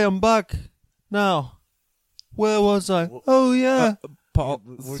 okay, I'm back. Now, where was I? Oh, yeah. Paul,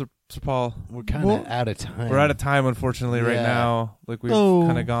 Sir Paul, We're kind of out of time. we're out of time, unfortunately, right Yeah. now. Like, we've Oh.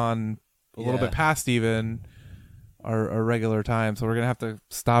 kind of gone a little Yeah. bit past even our regular time, so we're going to have to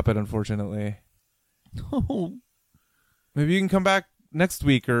stop it, unfortunately. Oh, Maybe you can come back next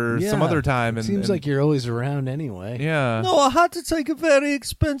week or some Yeah. other time. And Seems and- like you're always around anyway. Yeah. no, I had to take a very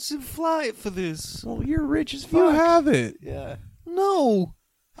expensive flight for this. Well, you're rich as fuck. You have it. Yeah. No,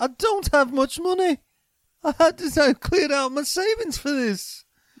 I don't have much money. I had to clear out my savings for this.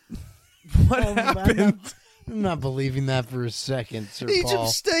 What happened? I'm not believing that for a second, Sir Egypt Paul.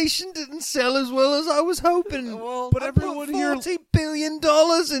 Station didn't sell as well as I was hoping. but I everyone put here- $40 billion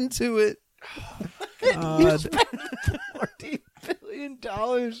into it. $40 billion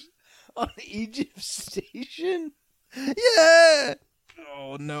on Egypt Station? Yeah.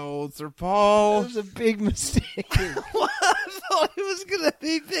 Oh no, Sir Paul. That was a big mistake. I thought it was going to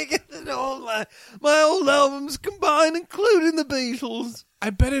be bigger than all my old albums combined, including the Beatles. I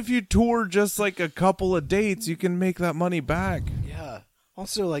bet if you tour just like a couple of dates, you can make that money back. Yeah.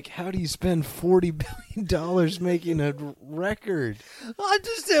 Also, like, how do you spend $40 billion making a record? I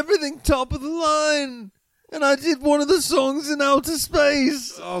just everything top of the line. And I did one of the songs in outer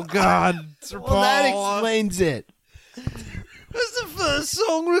space. Oh God, Sir Paul. Well, that explains it. That's the first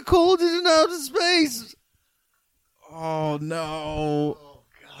song recorded in outer space. Oh no. Oh,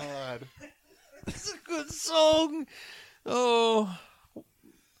 God. It's a good song. Oh,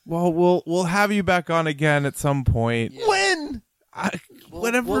 Well, we'll have you back on again at some point. when?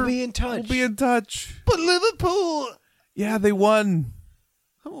 Whenever We'll be in touch. We'll be in touch. But Liverpool. Yeah, they won.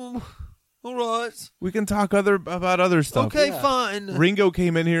 Oh, all right. We can talk about other stuff. Okay, Yeah. fine. Ringo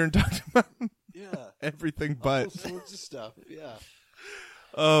came in here and talked about Yeah. everything, All but sorts of stuff. Yeah.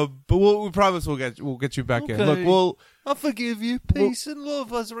 we promise we'll get you back in. Okay. Look, I forgive you. Peace and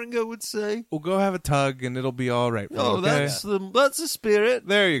love, as Ringo would say. we'll go have a tug and it'll be all right. For you, Oh, okay? that's the spirit.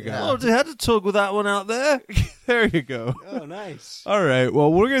 There you go. Oh, they had to tug with that one out there. There you go. Oh, nice. All right.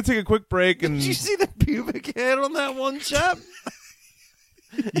 Well, we're gonna take a quick break and Did you see the pubic hair on that one chap?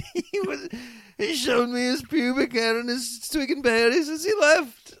 He showed me his pubic hair and his twig and berries as he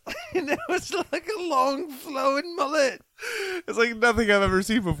left. And it was like a long flowing mullet. it's like nothing I've ever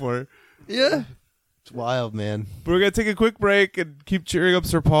seen before. Yeah. It's wild, man. But we're gonna take a quick break and keep cheering up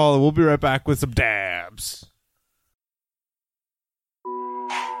Sir Paul, and we'll be right back with some dabs.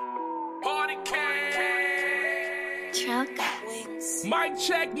 Party Truck got wings. Mic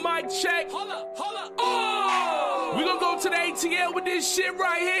check, mic check. Hold up, hold up. Oh! We gonna go to the ATL with this shit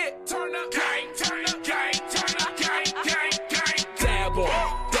right here. Turn up, gang, turn up, gang, turn up, gang, gang, gang. Dab on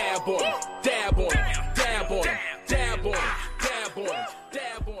him, dab on him, dab on him, dab on him, dab on him, dab on him,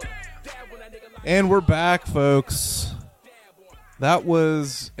 dab on him, dab on that nigga like. And we're back, folks. That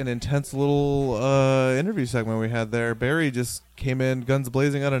was an intense little interview segment we had there. Barry just came in guns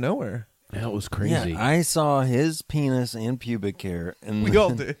blazing out of nowhere. That was crazy. Yeah, I saw his penis and pubic hair. And We all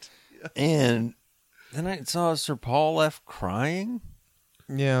did. And then I saw Sir Paul left crying.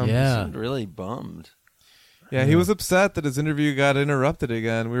 Yeah. He Yeah. seemed really bummed. Yeah, he was upset that his interview got interrupted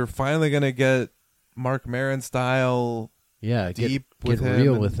again. We were finally going to get Mark Maron style. Yeah, Deep get with him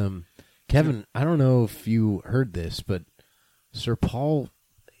real and- with him. Kevin, I don't know if you heard this, but Sir Paul,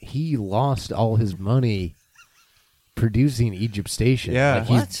 he lost all his money producing Egypt Station. Yeah. Like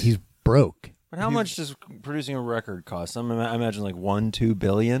What? he's broke. But how much does producing a record cost? I imagine like $1-2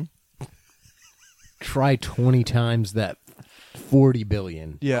 billion. Try 20 times that, $40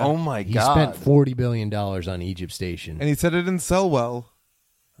 billion. Yeah. Oh my He god! spent $40 billion on Egypt Station. And he said it didn't sell well.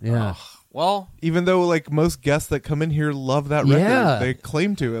 Yeah. Well, Even though like most guests that come in here love that record. Yeah. They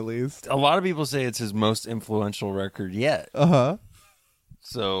claim to at least. a lot of people say it's his most influential record yet. Uh-huh.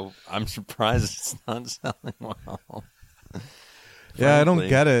 So I'm surprised it's not selling well. Yeah, I don't Frankly.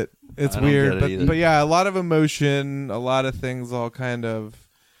 get it. It's I don't weird. get it either. But yeah, a lot of emotion, a lot of things all kind of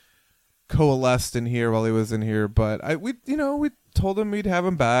coalesced in here while he was in here. But we told him we'd have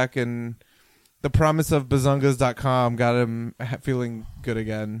him back, and the promise of bazungas.com got him feeling good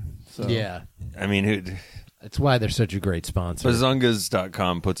again. So Yeah. I mean, That's why they're such a great sponsor.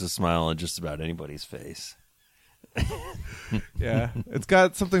 Bazungas.com puts a smile on just about anybody's face. yeah, it's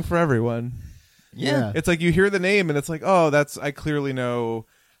got something for everyone. Yeah. It's like you hear the name and it's like, oh, I clearly know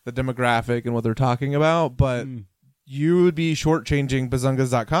the demographic and what they're talking about, but you would be shortchanging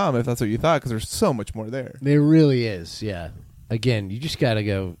bazungas.com if that's what you thought, because there's so much more there. There really is, yeah. Again, you just got to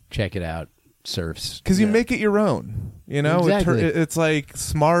go check it out. Surfs. Because you make it your own, you know. Exactly. It's like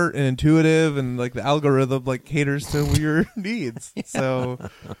smart and intuitive, and like the algorithm like caters to your needs. So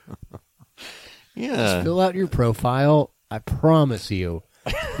Yeah. Fill out your profile. I promise you,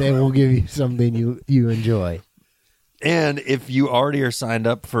 they will give you something you enjoy. And if you already are signed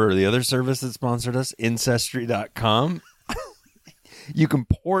up for the other service that sponsored us, Ancestry.com, you can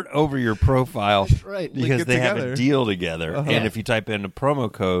port over your profile right. Link because it they have together. a deal together. Uh-huh. And if you type in a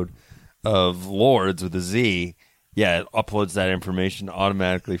promo code of Lords with a Z, yeah, it uploads that information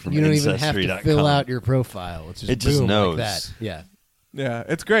automatically from You don't even have Ancestry.com. to fill out your profile. It's just It just boom, knows. like that. Yeah, yeah,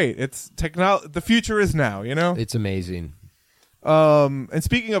 it's great. It's the future is now, you know. it's amazing. And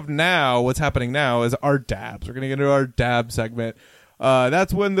speaking of now, what's happening now is our dabs. We're going to get into our dab segment.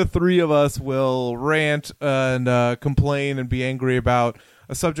 That's when the three of us will rant and complain and be angry about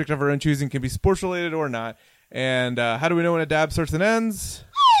a subject of our own choosing, can be sports related or not. And how do we know when a dab starts and ends?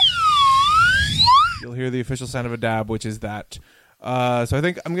 You'll hear the official sound of a dab, which is that. So I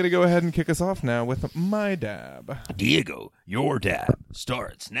think I'm going to go ahead and kick us off now with my dab. Diego, your dab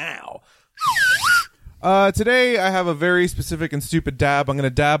starts now. Today I have a very specific and stupid dab. I'm going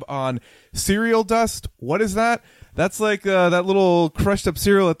to dab on cereal dust. What is that? That's like that little crushed up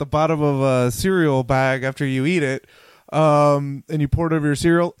cereal at the bottom of a cereal bag after you eat it, and you pour it over your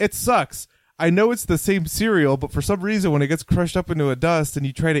cereal. It sucks. I know it's the same cereal, but for some reason when it gets crushed up into a dust and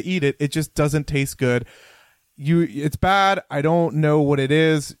you try to eat it, it just doesn't taste good. It's bad. I don't know what it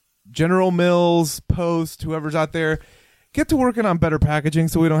is. General Mills, Post, whoever's out there, get to working on better packaging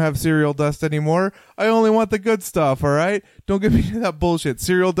so we don't have cereal dust anymore. I only want the good stuff, all right? Don't give me that bullshit.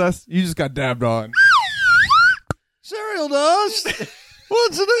 Cereal dust, you just got dabbed on. Cereal dust?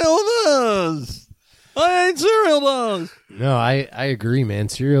 What's the deal with this? I ain't cereal dust. No, I agree, man.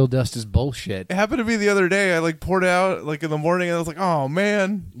 Cereal dust is bullshit. It happened to me the other day. I poured it out in the morning and I was like, oh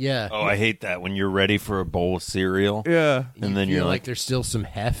man. Yeah. Oh, I hate that when you're ready for a bowl of cereal. Yeah. And then You you're feel like, there's still some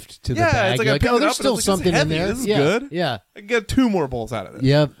heft to the Yeah, bag. it's like You're I picked it there's up and still it's like, this is something in heavy. there. This is yeah. good. Yeah. I can get 2 more bowls out of it.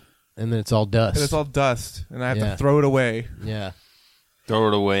 Yep. And then it's all dust. And it's all dust. And I have Yeah. to throw it away. Yeah. throw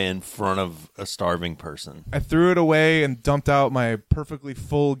it away in front of a starving person. I threw it away and dumped out my perfectly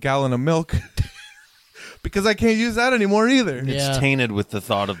full gallon of milk. Because I can't use that anymore either. Yeah. It's tainted with the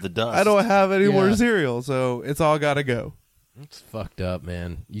thought of the dust. I don't have any more Yeah. cereal, so it's all got to go. It's fucked up,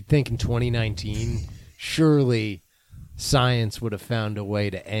 man. You'd think in 2019, surely science would have found a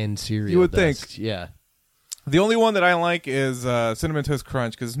way to end cereal You would dust. think. Yeah. The only one that I like is Cinnamon Toast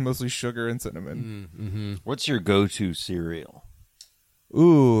Crunch because it's mostly sugar and cinnamon. What's your go-to cereal?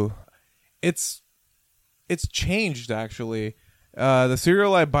 Ooh, it's changed actually. The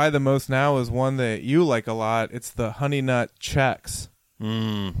cereal I buy the most now is one that you like a lot. It's the Honey Nut Chex.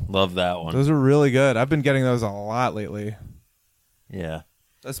 Love that one. Those are really good. I've been getting those a lot lately. Yeah.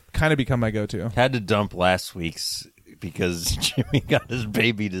 That's kind of become my go-to. Had to dump last week's because Jimmy got his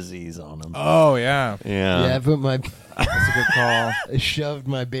baby disease on him. Oh yeah, Yeah. I put my that's a good call. I shoved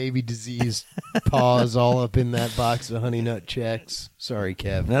my baby disease paws all up in that box of Honey Nut Chex. Sorry,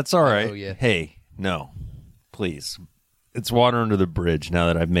 Kev. That's all right. Oh, yeah. Hey, no. Please. It's water under the bridge now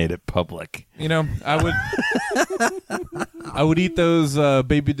that I've made it public. You know, I would eat those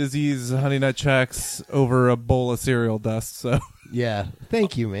baby disease Honey Nut Chex over a bowl of cereal dust. So Yeah.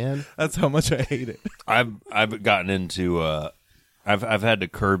 Thank you, man. that's how much I hate it. I've gotten into I've had to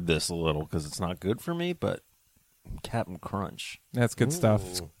curb this a little because it's not good for me, but Captain Crunch, That's good stuff.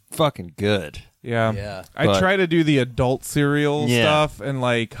 fucking good. Yeah. Yeah. I But- try to do the adult cereal Yeah. stuff, and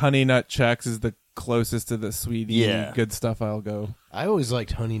Honey Nut Chex is the closest to the sweetie Yeah. good stuff I'll go. I always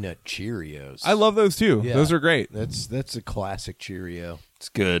liked Honey Nut Cheerios. I love those too. Yeah. Those are great. That's a classic Cheerio. It's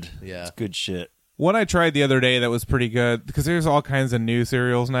good. Yeah. It's good shit. One I tried the other day that was pretty good because there's all kinds of new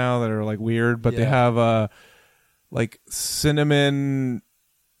cereals now that are weird, but they Yeah. have cinnamon,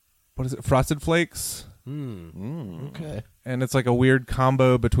 what is it, Frosted Flakes, Okay. and it's a weird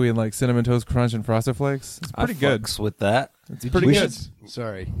combo between Cinnamon Toast Crunch and Frosted Flakes. It's pretty I good. fucks with that. It's pretty We good.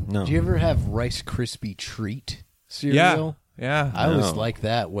 Sorry. No. Do you ever have Rice Krispie Treat cereal? Yeah. I always No. liked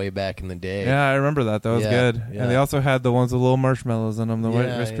that way back in the day. Yeah, I remember that. That was Yeah, good. yeah. And they also had the ones with little marshmallows in them, the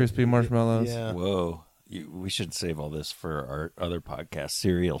Yeah, Rice Krispie marshmallows. Yeah. Whoa. We should save all this for our other podcast,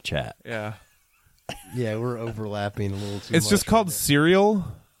 Cereal Chat. Yeah. Yeah, we're overlapping a little too It's much. just called cereal,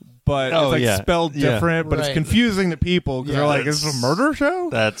 but Oh, it's yeah. spelled Yeah. different, but it's Right. confusing to people because Yeah, they're like, is this a murder show?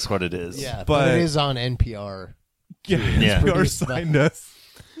 That's what it is. Yeah, but but- it is on NPR. Yeah, Yeah. NPR Produced signed us.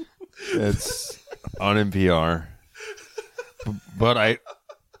 It's on NPR. But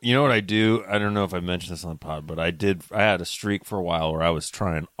you know what I do? I don't know if I mentioned this on the pod, but I had a streak for a while where I was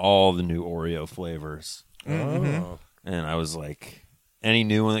trying all the new Oreo flavors. Oh. And I was like, any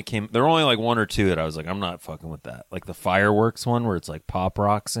new one that came, there were only 1 or 2 that I was like, I'm not fucking with that. Like the Fireworks one where it's Pop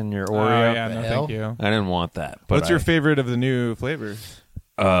Rocks in your Oh, Oreo. yeah, no, hell? thank you. I didn't want that. But What's your favorite of the new flavors?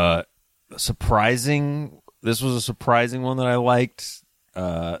 surprising? This was a surprising one that I liked.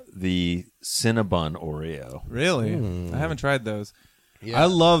 The Cinnabon Oreo. Really? I haven't tried those. Yeah. I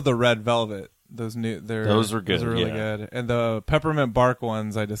love the red velvet. Those were good. Those are really yeah. good. And the peppermint bark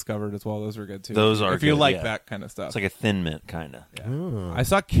ones I discovered as well. Those were good too. Those are if you good, like yeah. that kind of stuff. It's like a Thin Mint kind of. I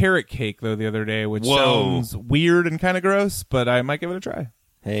saw carrot cake though the other day, which Whoa. sounds weird and kind of gross, but I might give it a try.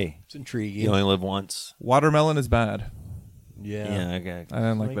 Hey, It's intriguing. you only live once. Watermelon is bad. Yeah. Okay. I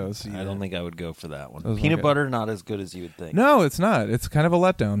didn't like I can those. see I don't think I would go for that one. Those Peanut weren't good. butter, not as good as you would think. No, it's not. It's kind of a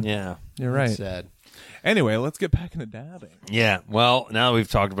letdown. Yeah. You're right. Sad. Anyway, let's get back into dabbing. Yeah. Well, now that we've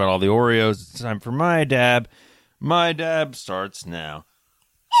talked about all the Oreos, it's time for my dab. My dab starts now.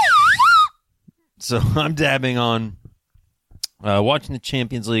 So I'm dabbing on watching the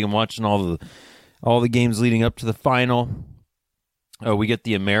Champions League. I'm watching all the games leading up to the final. we get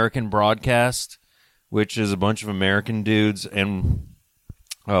the American broadcast, which is a bunch of American dudes and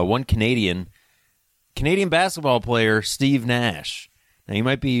one Canadian basketball player, Steve Nash. Now, you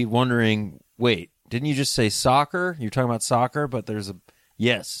might be wondering, wait, didn't you just say soccer? You're talking about soccer, but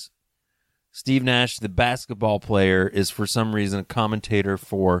yes. Steve Nash, the basketball player, is for some reason a commentator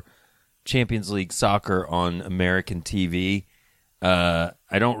for Champions League soccer on American TV. I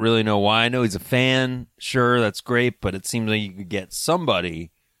don't really know why. I know he's a fan. Sure, that's great, but it seems like you could get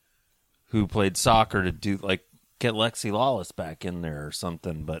somebody who played soccer to do, like, get Lexi Lawless back in there or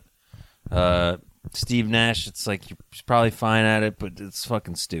something. But Steve Nash, it's like he's probably fine at it, but it's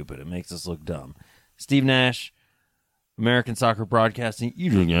fucking stupid. It makes us look dumb. Steve Nash, American Soccer Broadcasting,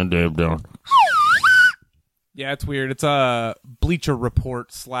 you just got damn down. Yeah, it's weird. It's a Bleacher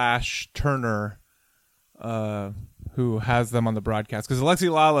Report / Turner who has them on the broadcast. Because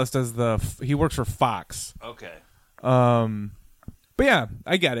Alexi Lawless he works for Fox. Okay. But yeah,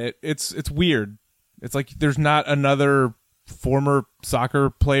 I get it. It's weird. It's like there's not another former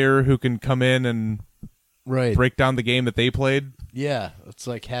soccer player who can come in and break down the game that they played. Yeah, it's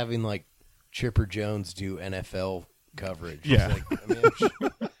like having like Chipper Jones do NFL coverage. Yeah. It's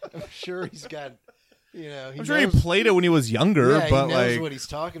like, I'm sure he's got, I'm sure he played it when he was younger, yeah, but he knows like what he's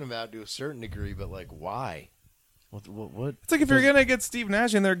talking about to a certain degree, but like why? What? It's like if you're gonna get Steve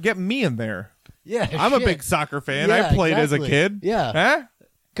Nash in there, get me in there. Yeah, I'm a big soccer fan. Yeah, I played as a exactly. kid. Yeah. Huh?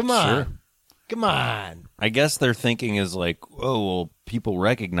 Come on. Sure. Come on. I guess their thinking is like, oh, well, people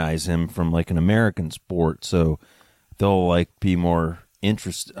recognize him from like an American sport, so they'll like be more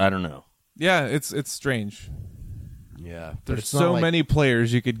interested. I don't know. Yeah, it's strange. Yeah. But There's it's not so like, many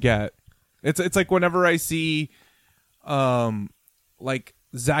players you could get. It's like whenever I see like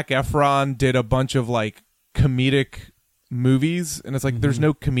Zac Efron did a bunch of like comedic movies, and it's like there's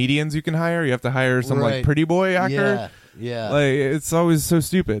no comedians you can hire. You have to hire some like Right. pretty boy actor. Yeah. Yeah. Like it's always so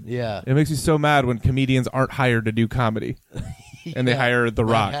stupid. Yeah. It makes me so mad when comedians aren't hired to do comedy, and they hire The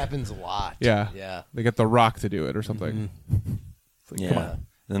Rock. That happens a lot. Yeah. Yeah. They get The Rock to do it or something. It's like, come Yeah. on.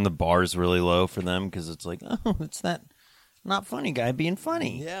 Then the bar's really low for them because it's like, oh, it's that not funny guy being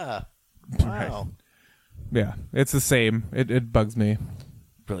funny. Yeah. Wow. Yeah, it's the same. It bugs me.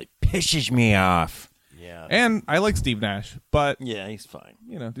 Really pisses me off. Yeah. And I like Steve Nash, but Yeah, he's fine.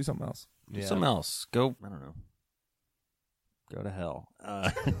 do something else. Yeah. Something else. Go, I don't know. Go to hell.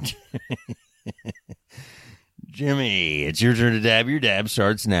 Jimmy, it's your turn to dab. Your dab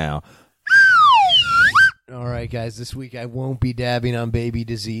starts now. All right, guys. This week I won't be dabbing on baby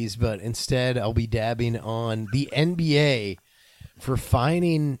disease, but instead I'll be dabbing on the NBA for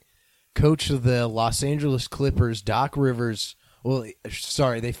fining coach of the Los Angeles Clippers, Doc Rivers. Well,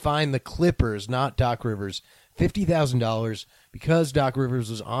 sorry, they fined the Clippers, not Doc Rivers, $50,000 because Doc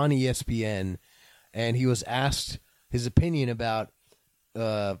Rivers was on ESPN and he was asked his opinion about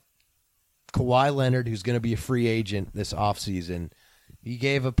Kawhi Leonard, who's going to be a free agent this offseason. He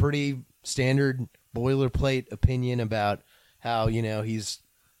gave a pretty standard boilerplate opinion about how, he's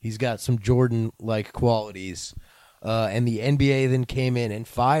got some Jordan-like qualities. And the NBA then came in and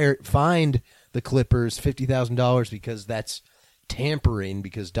fined the Clippers $50,000 because that's tampering,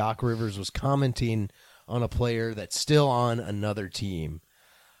 because Doc Rivers was commenting on a player that's still on another team.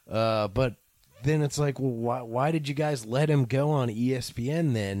 But then it's like, well, why did you guys let him go on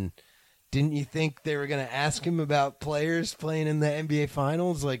ESPN then? Didn't you think they were going to ask him about players playing in the NBA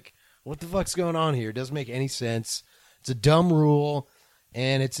Finals? Like, what the fuck's going on here? It doesn't make any sense. It's a dumb rule,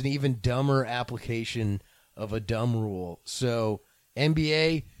 and it's an even dumber application of a dumb rule. So,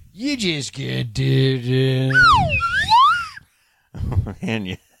 NBA, you just get it. Man,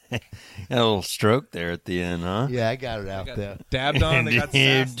 you had a little stroke there at the end, huh? Yeah, I got it out there. Dabbed on, they got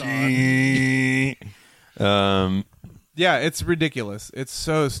sassed on. Yeah, it's ridiculous. It's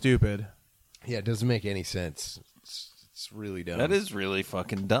so stupid. Yeah, it doesn't make any sense. It's really dumb. That is really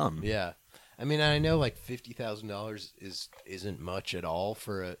fucking dumb. Yeah. I mean, I know like $50,000 isn't much at all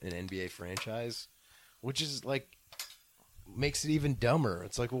for an NBA franchise, which is like makes it even dumber.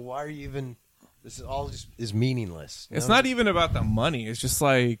 It's like, well, why are you even? This is all just is meaningless. It's not even about the money. It's just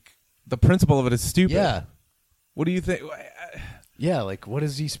like the principle of it is stupid. Yeah. What do you think? Yeah, like what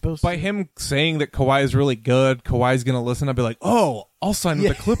is he supposed By to? him saying that Kawhi is really good, Kawhi's going to listen. I'll be like, oh, I'll sign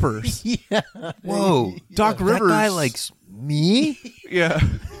with the Clippers. Yeah. Whoa, Doc that Rivers. guy likes me? Yeah.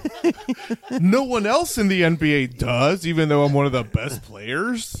 No one else in the NBA does, even though I'm one of the best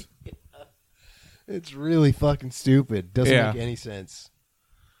players. It's really fucking stupid. Doesn't Yeah. make any sense.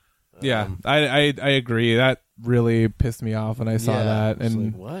 Yeah, I agree. That really pissed me off when I saw that. It's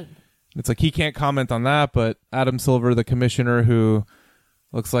And like, what? it's like he can't comment on that, but Adam Silver, the commissioner who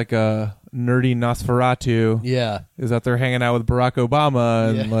Looks like a nerdy Nosferatu Yeah. is out there hanging out with Barack Obama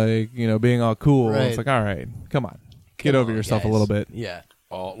and being all cool. Right. It's like, all right, come on, get Come over on, yourself guys. a little bit. Yeah.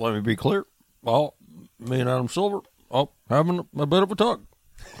 Oh, let me be clear. Oh, me and Adam Silver, having a bit of a talk.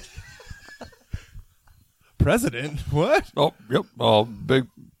 President, what? Oh, yep. Big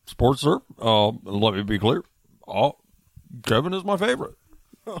sports sir. Let me be clear. Kevin is my favorite.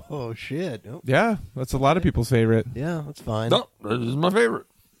 Oh shit. Oh, Yeah, that's a lot of people's favorite. yeah, that's fine. No, this is my favorite.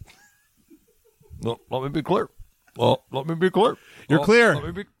 No, let me be clear. Well, let me be clear. You're clear.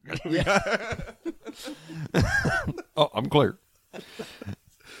 Let me be. I'm clear.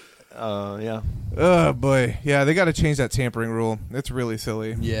 Yeah. Oh boy, yeah, they got to change that tampering rule. It's really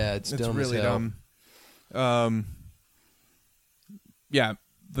silly. Yeah, it's It's dumb really as hell. dumb. Yeah,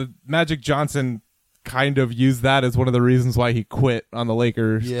 the Magic Johnson kind of used that as one of the reasons why he quit on the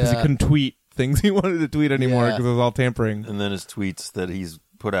Lakers because he Yeah. couldn't tweet things he wanted to tweet anymore Yeah. because it was all tampering. And then his tweets that he's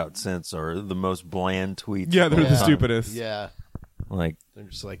put out since are the most bland tweets. Yeah, of they're all the time. stupidest. Yeah. Like, They're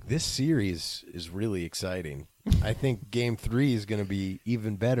just like, this series is really exciting. I think Game 3 is going to be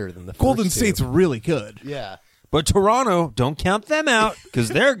even better than the Golden first two. State's really good. Yeah. but Toronto, don't count them out because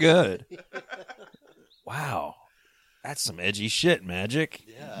they're good. Wow. That's some edgy shit, Magic.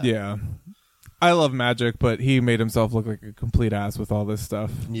 Yeah. I love Magic, but he made himself look like a complete ass with all this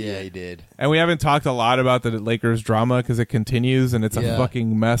stuff. Yeah, he did. And we haven't talked a lot about the Lakers drama because it continues and it's a Yeah.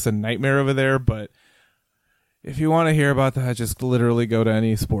 fucking mess and nightmare over there. But if you want to hear about that, just literally go to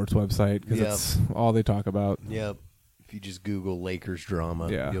any sports website because Yeah. it's all they talk about. Yep. If you just Google Lakers drama,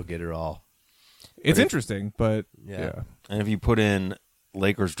 Yeah. you'll get it all. It's interesting, but Yeah. yeah. And if you put in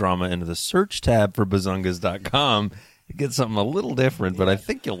Lakers drama into the search tab for bazungas.com, you get something a little different, but I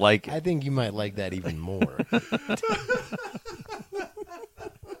think you'll like it. I think you might like that even more.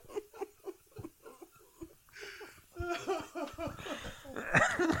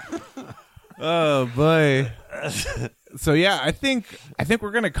 Oh boy. So yeah, I think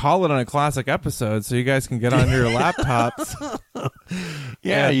we're gonna call it on a classic episode, so you guys can get on your laptops.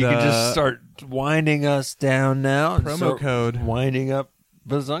 Yeah, And, you can just start winding us down now. and Promo start code. Winding up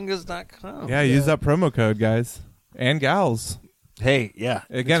bazungas.com. Yeah, use that promo code, guys and gals. Hey, yeah.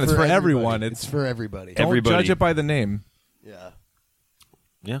 Again, it's for everyone. It's for everybody. Don't Everybody. judge it by the name. Yeah.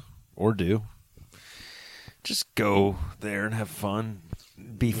 Yeah, or do. Just go there and have fun.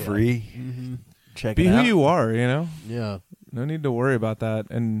 Be free. Check Be it who out. you are. You know, Yeah. no need to worry about that.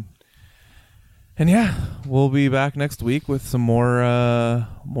 And yeah, we'll be back next week with some more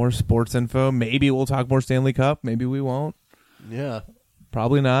sports info. Maybe we'll talk more Stanley Cup. Maybe we won't. Yeah.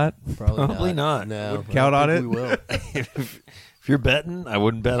 Probably not. Probably not. No. Would count I on don't it. think We will. If you're betting, I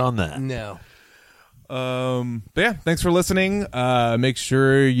wouldn't bet on that. No. But yeah, thanks for listening. Make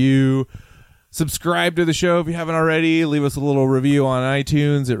sure you subscribe to the show if you haven't already. Leave us a little review on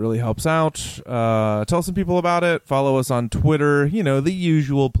iTunes. It really helps out. Tell some people about it. Follow us on Twitter. You know, the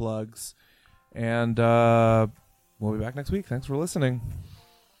usual plugs. And we'll be back next week. Thanks for listening.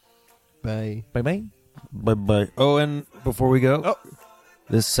 Bye. Bye-bye. Bye-bye. Oh, and before we go,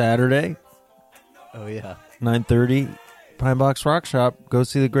 this Saturday, Oh, yeah. 9:30, Pine Box Rock Shop. Go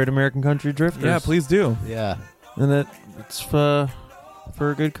see the Great American Country Drifters. Yeah, please do. Yeah. And it's for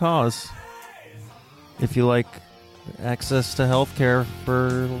a good cause. If you like access to health care for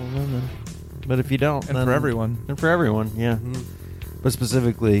women. But if you don't, And then, for everyone. And for everyone, yeah. But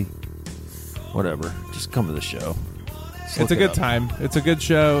specifically, whatever. Just come to the show. Just It's look a it good up. time. It's a good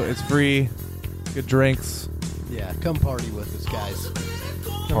show. It's free. Good drinks. Yeah. Come party with us, guys.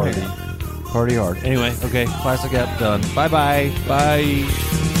 Party. Party hard. Anyway, okay. Classic app done. Bye-bye. Bye.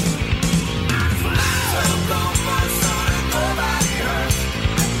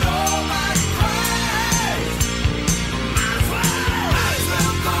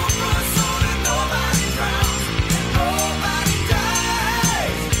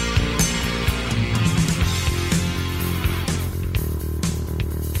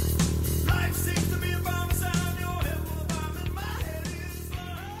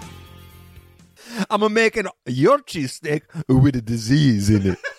 I'm going to make your cheesesteak with a disease in it.